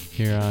Oracle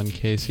here on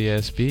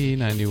KCSB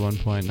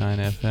 91.9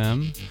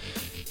 FM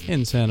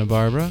in Santa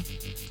Barbara.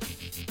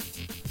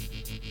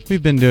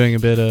 We've been doing a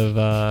bit of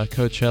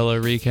Coachella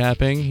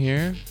recapping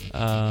here.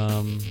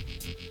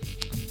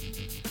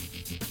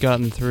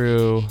 Gotten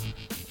through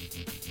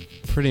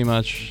pretty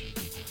much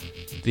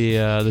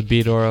the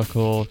Beat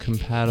Oracle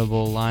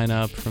compatible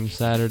lineup from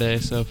Saturday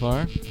so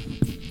far.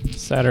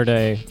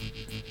 Saturday,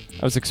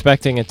 I was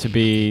expecting it to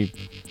be,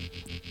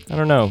 I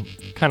don't know,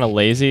 kind of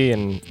lazy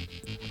and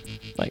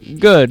like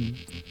good,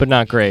 but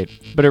not great.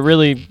 But it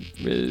really,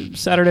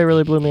 Saturday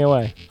really blew me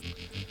away.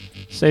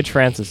 Sage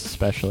Francis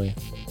especially.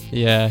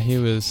 Yeah, he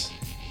was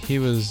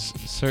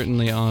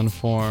certainly on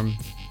form.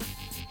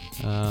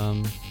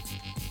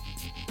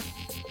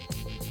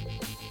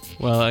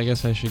 Well, I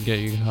guess I should get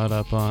you caught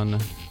up on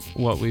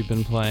what we've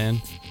been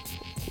playing.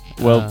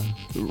 Well,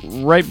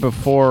 right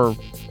before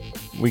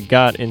we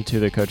got into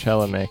the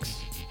Coachella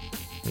mix,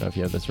 I don't know if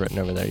you have this written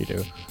over there, you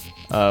do.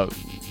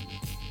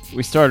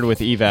 We started with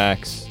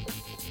Evax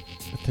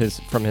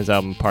from his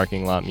album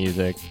Parking Lot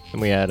Music,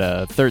 and we had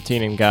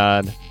 13 and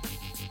God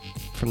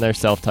from their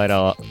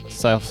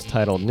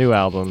self-titled new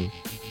album.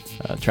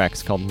 Track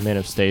is called Men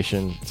of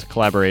Station. It's a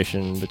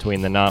collaboration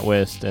between the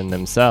Notwist and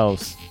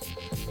themselves.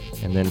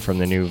 And then from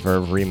the new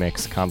Verve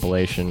Remix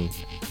compilation,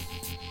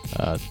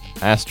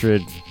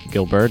 Astrid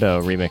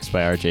Gilberto remixed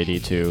by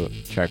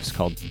RJD2. The track was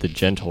called The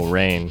Gentle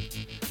Rain,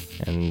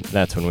 and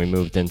that's when we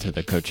moved into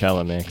the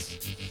Coachella mix.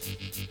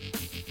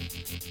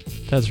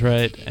 That's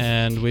right,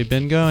 and we've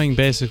been going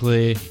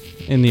basically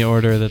in the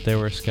order that they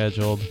were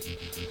scheduled,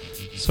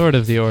 sort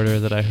of the order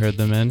that I heard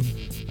them in.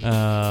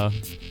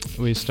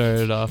 We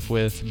started off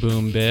with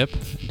Boom Bip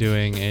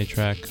doing a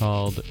track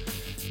called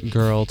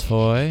Girl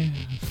Toy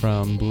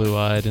from Blue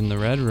Eyed in the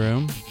Red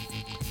Room.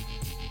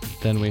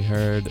 Then we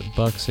heard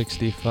Buck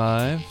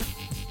 65,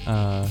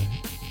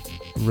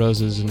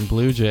 Roses and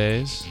Blue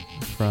Jays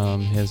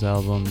from his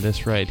album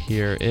This Right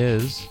Here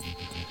Is.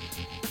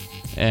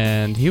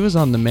 And he was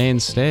on the main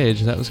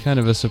stage. That was kind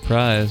of a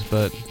surprise,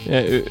 but yeah,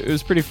 it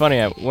was pretty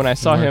funny. When I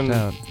saw him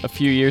out. a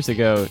few years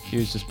ago, he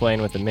was just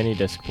playing with a mini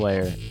disc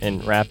player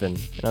and rapping.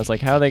 And I was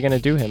like, how are they going to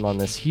do him on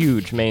this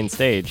huge main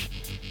stage?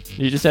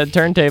 He just had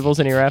turntables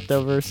and he rapped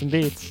over some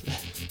beats.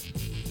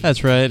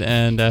 That's right.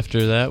 And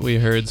after that, we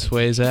heard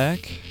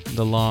Swayzak,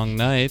 The Long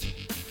Night.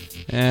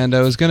 And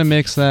I was going to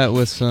mix that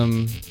with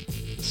some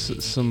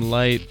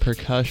light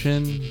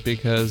percussion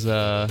because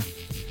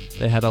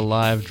they had a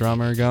live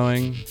drummer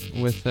going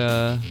with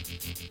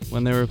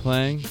when they were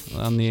playing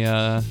on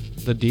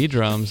the D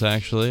drums.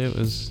 Actually, it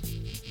was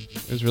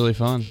really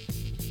fun,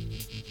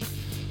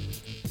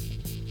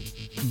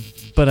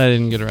 but I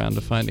didn't get around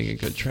to finding a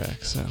good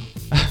track, so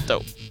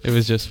Dope. It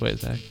was just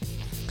Swayzak.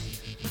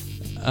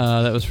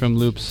 That was from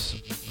Loops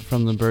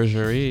from the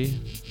Bergerie.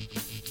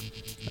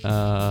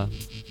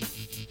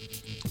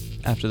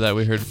 After that,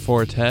 we heard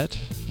Fortet,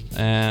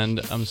 and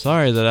I'm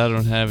sorry that I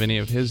don't have any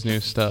of his new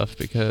stuff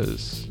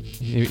because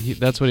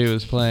that's what he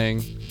was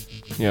playing.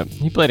 Yeah,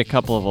 he played a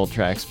couple of old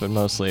tracks, but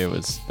mostly it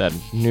was that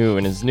new,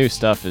 and his new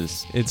stuff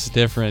it's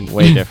different.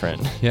 Way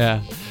different.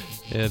 Yeah,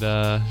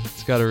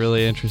 it's got a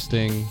really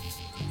interesting.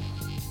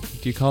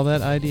 Do you call that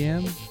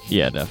IDM?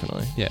 Yeah,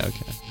 definitely. Yeah,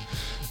 okay.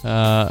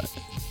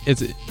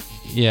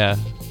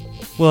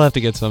 We'll have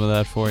to get some of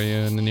that for you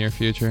in the near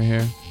future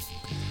here.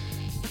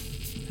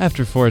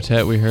 After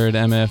Fortet, we heard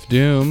MF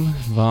Doom,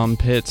 Vom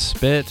Pit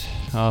Spit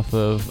off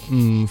of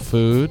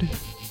Food.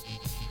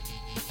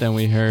 Then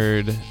we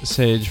heard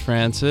Sage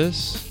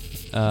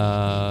Francis.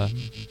 That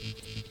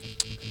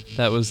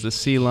was the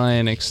Sea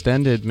Lion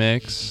Extended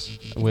mix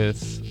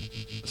with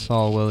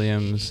Saul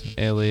Williams,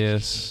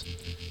 Alias,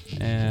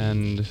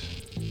 and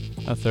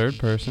a third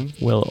person.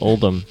 Will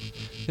Oldham.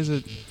 Is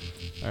it?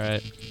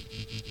 Alright.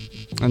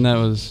 And that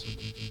was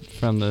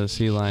from the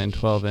Sea Lion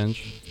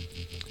 12-inch.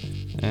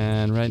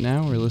 And right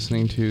now we're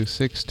listening to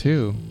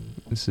 6-2.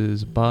 This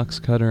is Box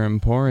Cutter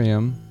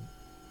Emporium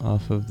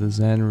off of the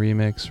Zen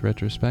Remix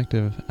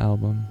Retrospective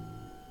album.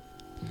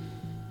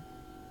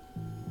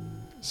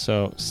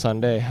 So,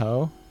 Sunday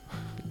Ho?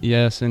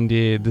 Yes,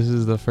 indeed. This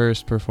is the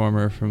first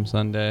performer from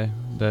Sunday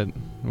that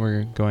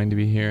we're going to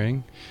be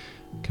hearing.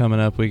 Coming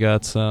up, we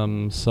got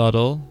some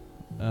Subtle.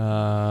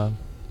 Got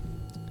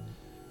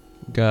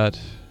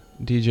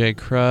DJ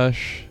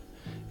Crush,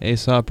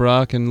 Aesop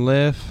Rock, and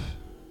Liff.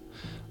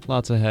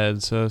 Lots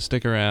ahead, so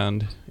stick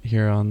around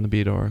here on the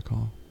Beat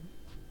Oracle.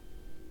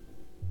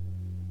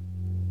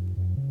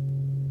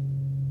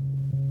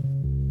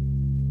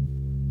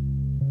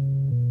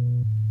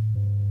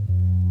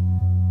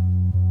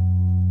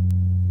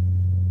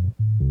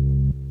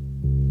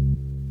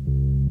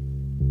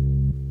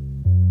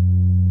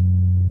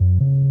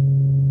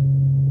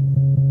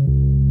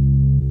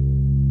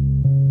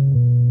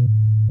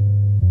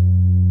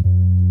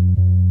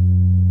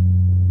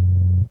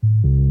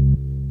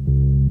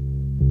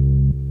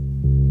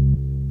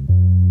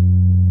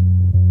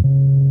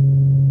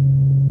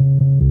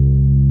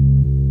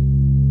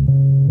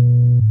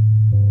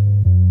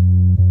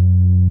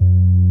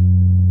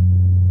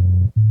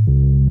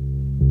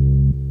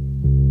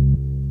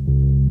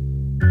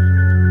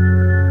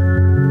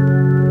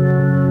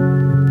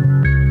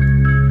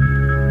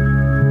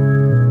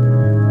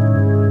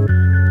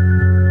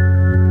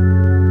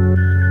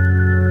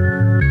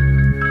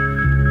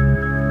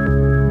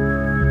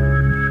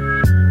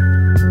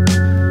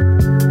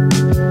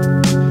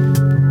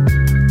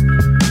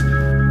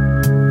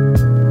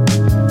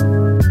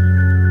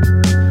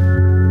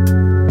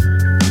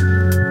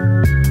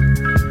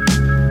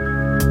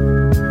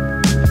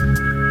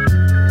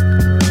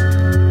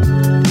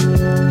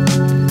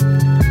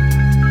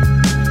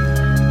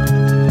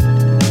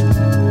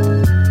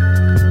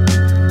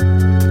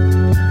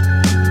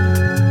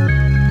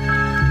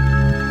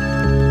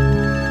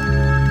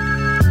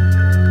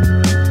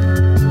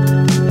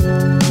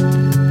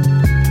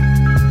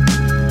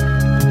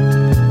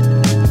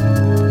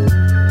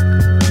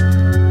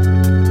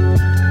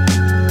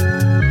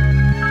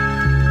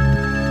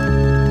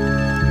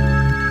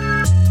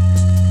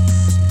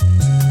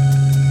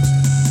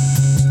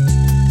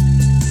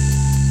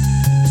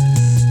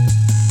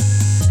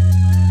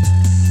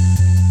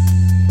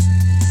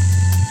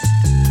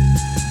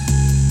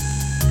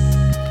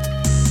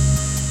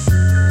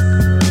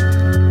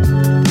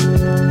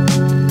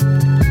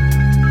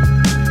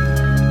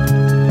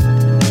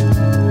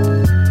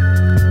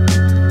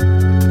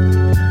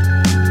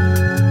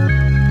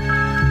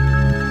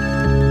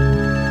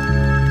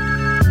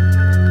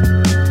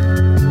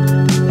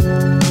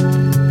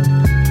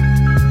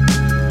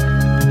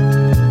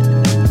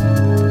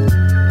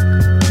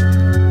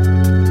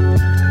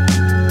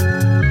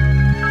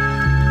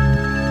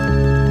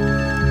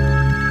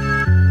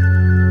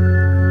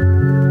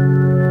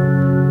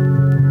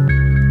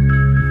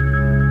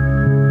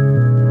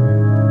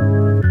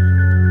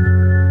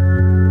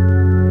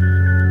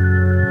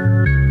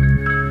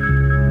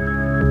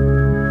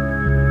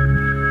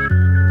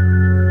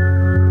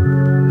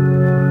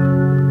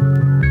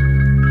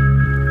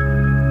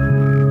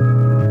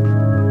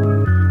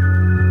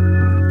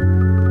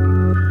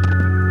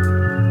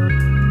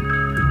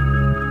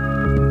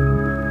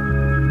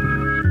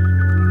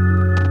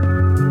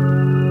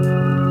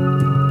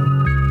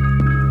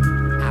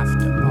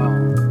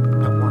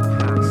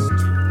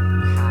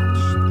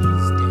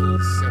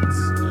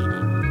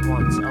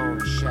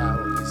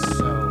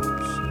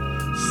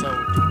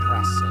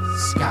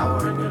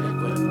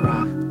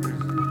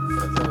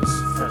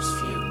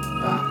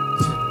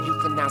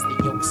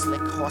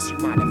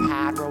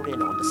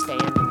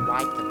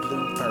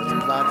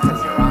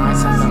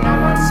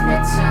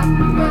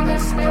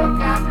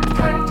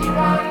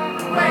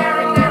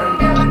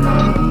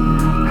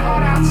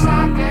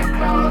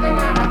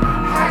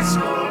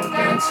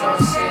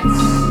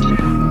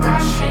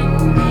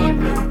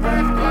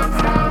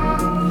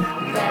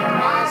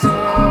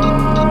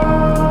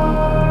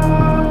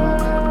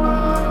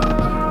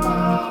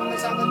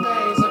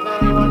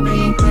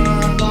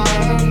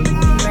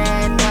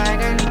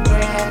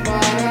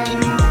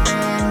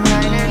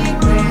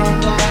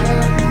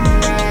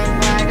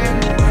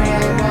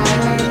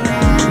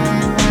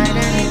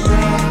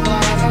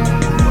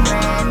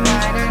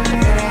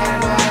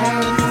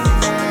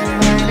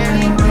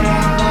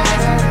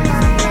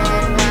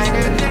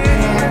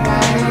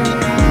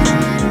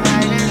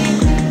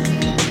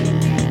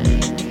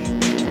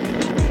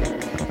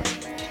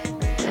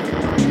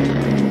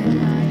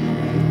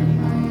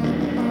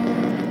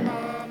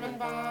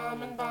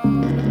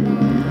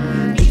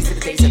 These are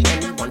the days of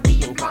anyone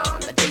being gone,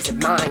 the days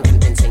of mind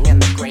convincing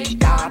and the great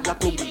God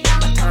love me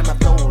beyond the time of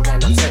gold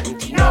and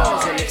uncertainty.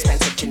 Noise and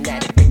expensive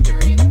genetic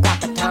victory, the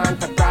proper time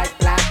for bright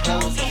black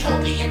clothes.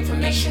 Behold the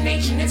information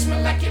age and its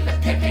molecular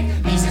pimping.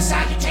 These are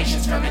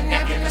salutations from a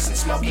nebulous and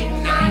smoking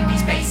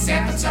 90s base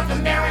anthems of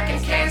American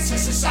Cancer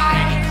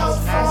Society. Cold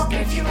fog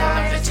and fuel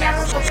of the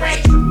terrible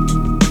rate.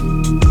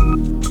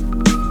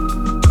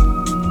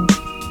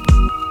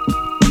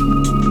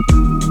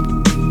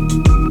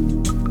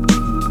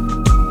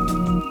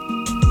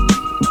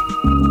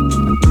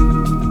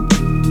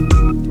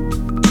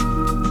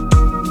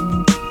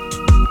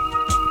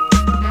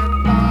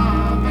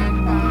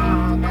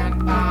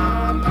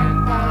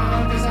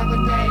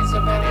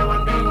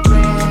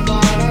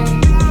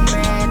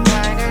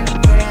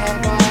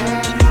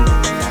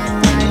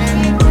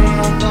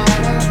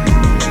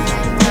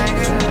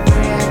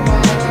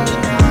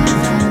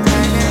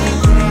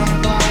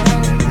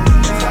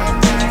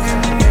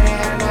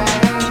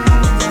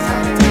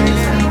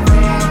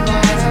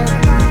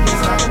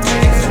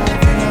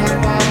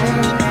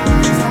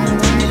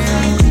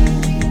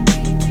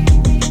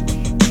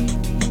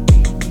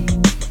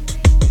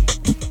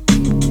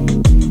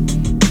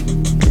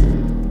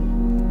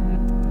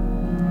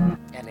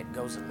 And it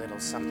goes a little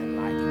something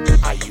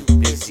like, are you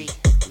busy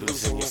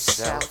losing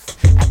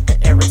yourself at the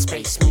Air and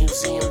Space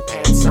Museum?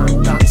 Pants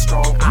undone,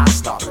 strong eyes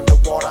starting to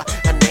water,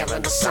 a nail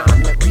in the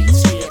sign that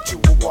reads here to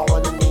a wall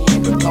in the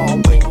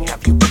Neanderthal wing.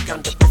 Have you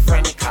begun to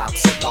befriend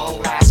cops at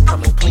long last,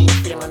 coming clean,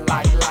 feeling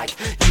like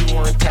you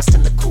weren't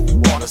testing the cool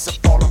waters of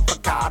falling for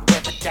God?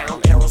 Weather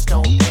down, arrows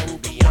don't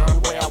end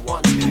beyond where I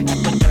once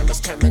epidermis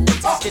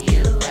terminates. The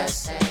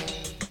USA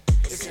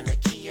is in the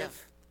key of.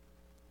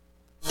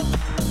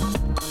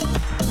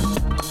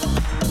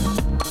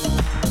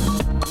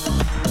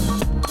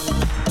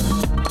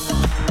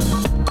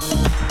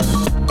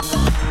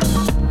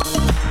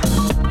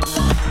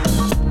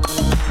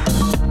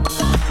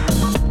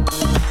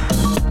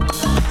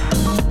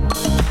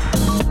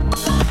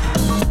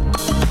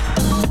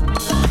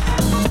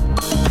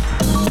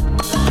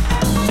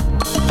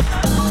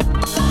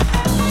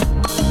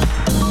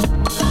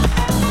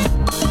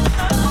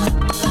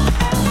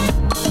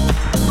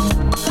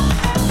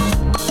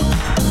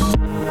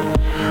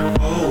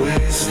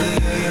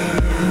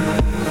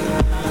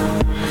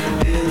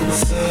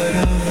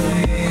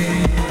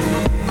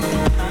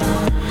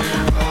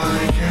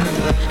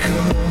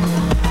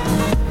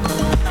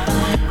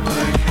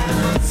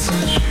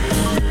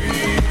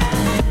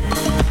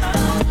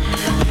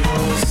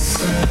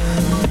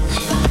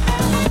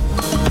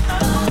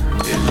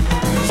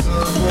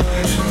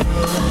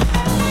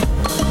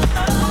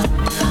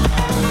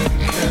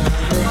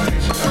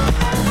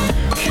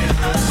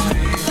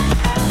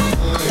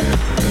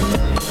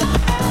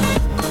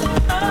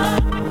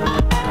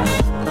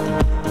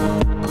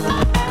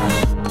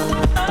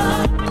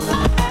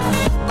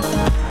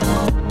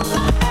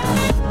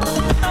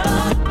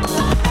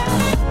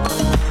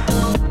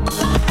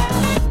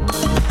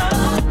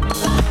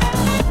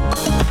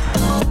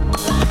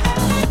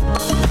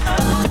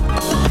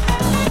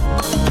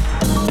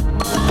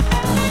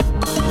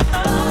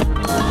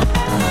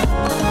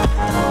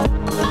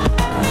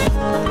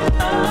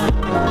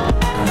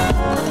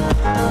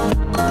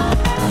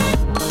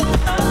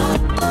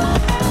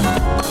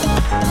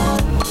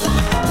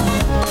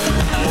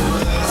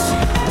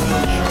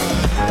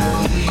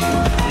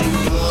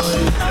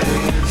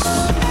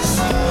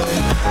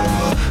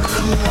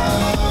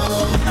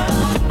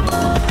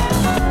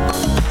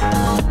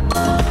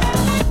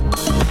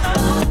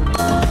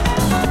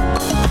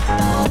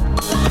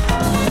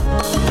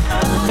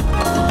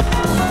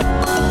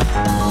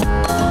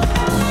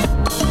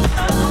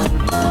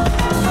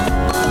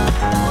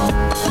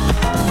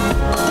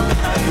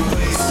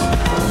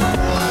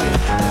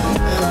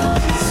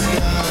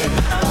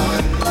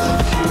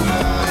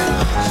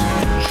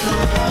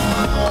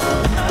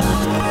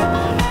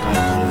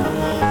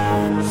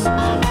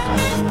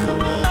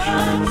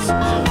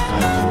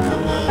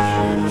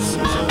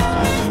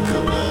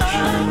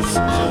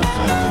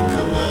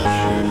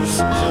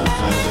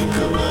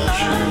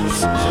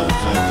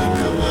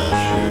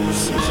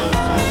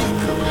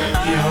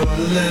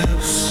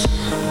 lips,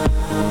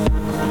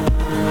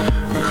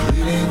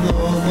 cleaning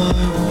all my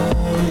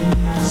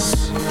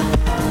wounds.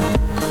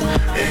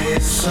 A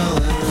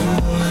solid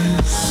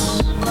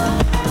voice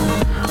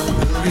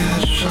will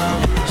get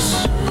sharper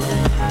soon.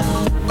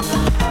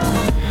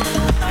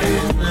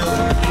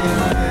 Another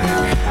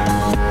gimmick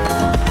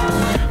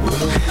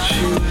will get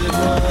you in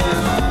my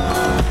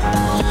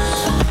arms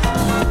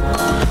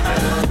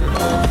and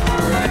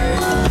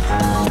operate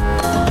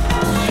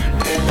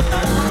in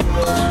a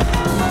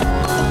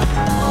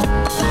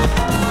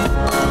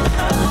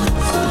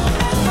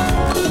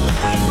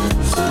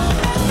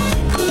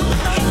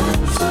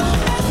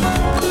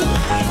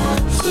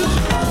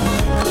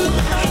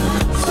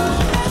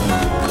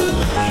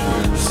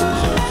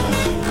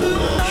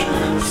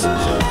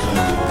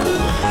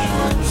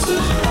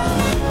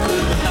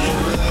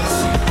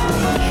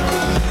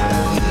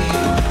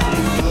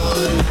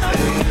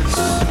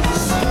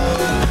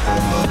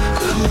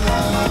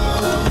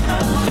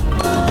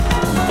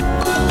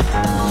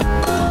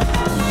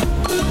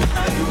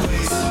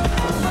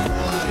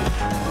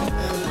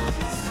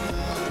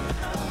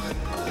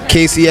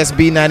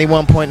KCSB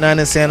 91.9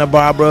 in Santa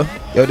Barbara.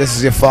 Yo, this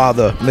is your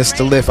father,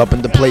 Mr. Lift, up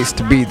in the place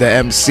to be, the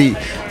MC.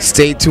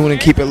 Stay tuned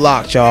and keep it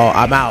locked, y'all.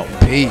 I'm out.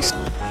 Peace.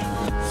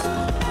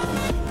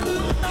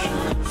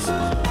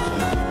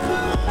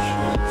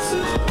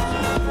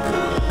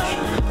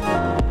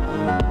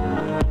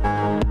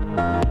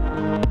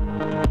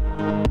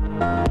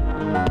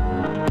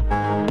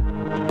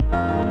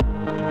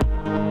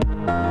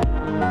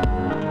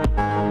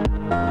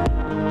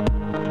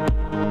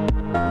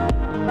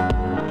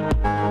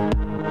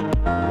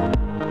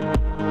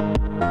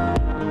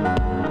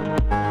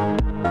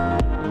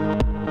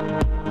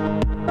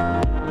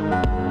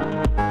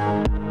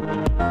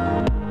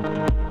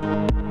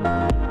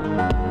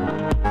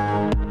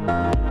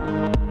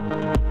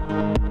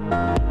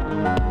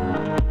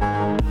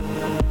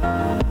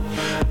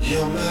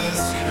 Your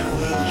mask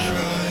will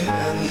try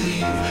and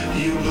leave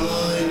you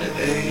blind,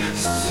 a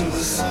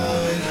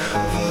suicide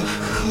of a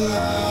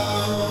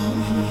clown,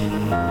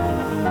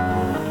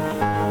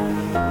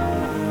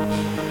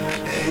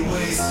 a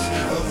waste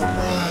of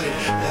pride,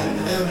 an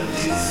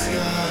empty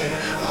sky.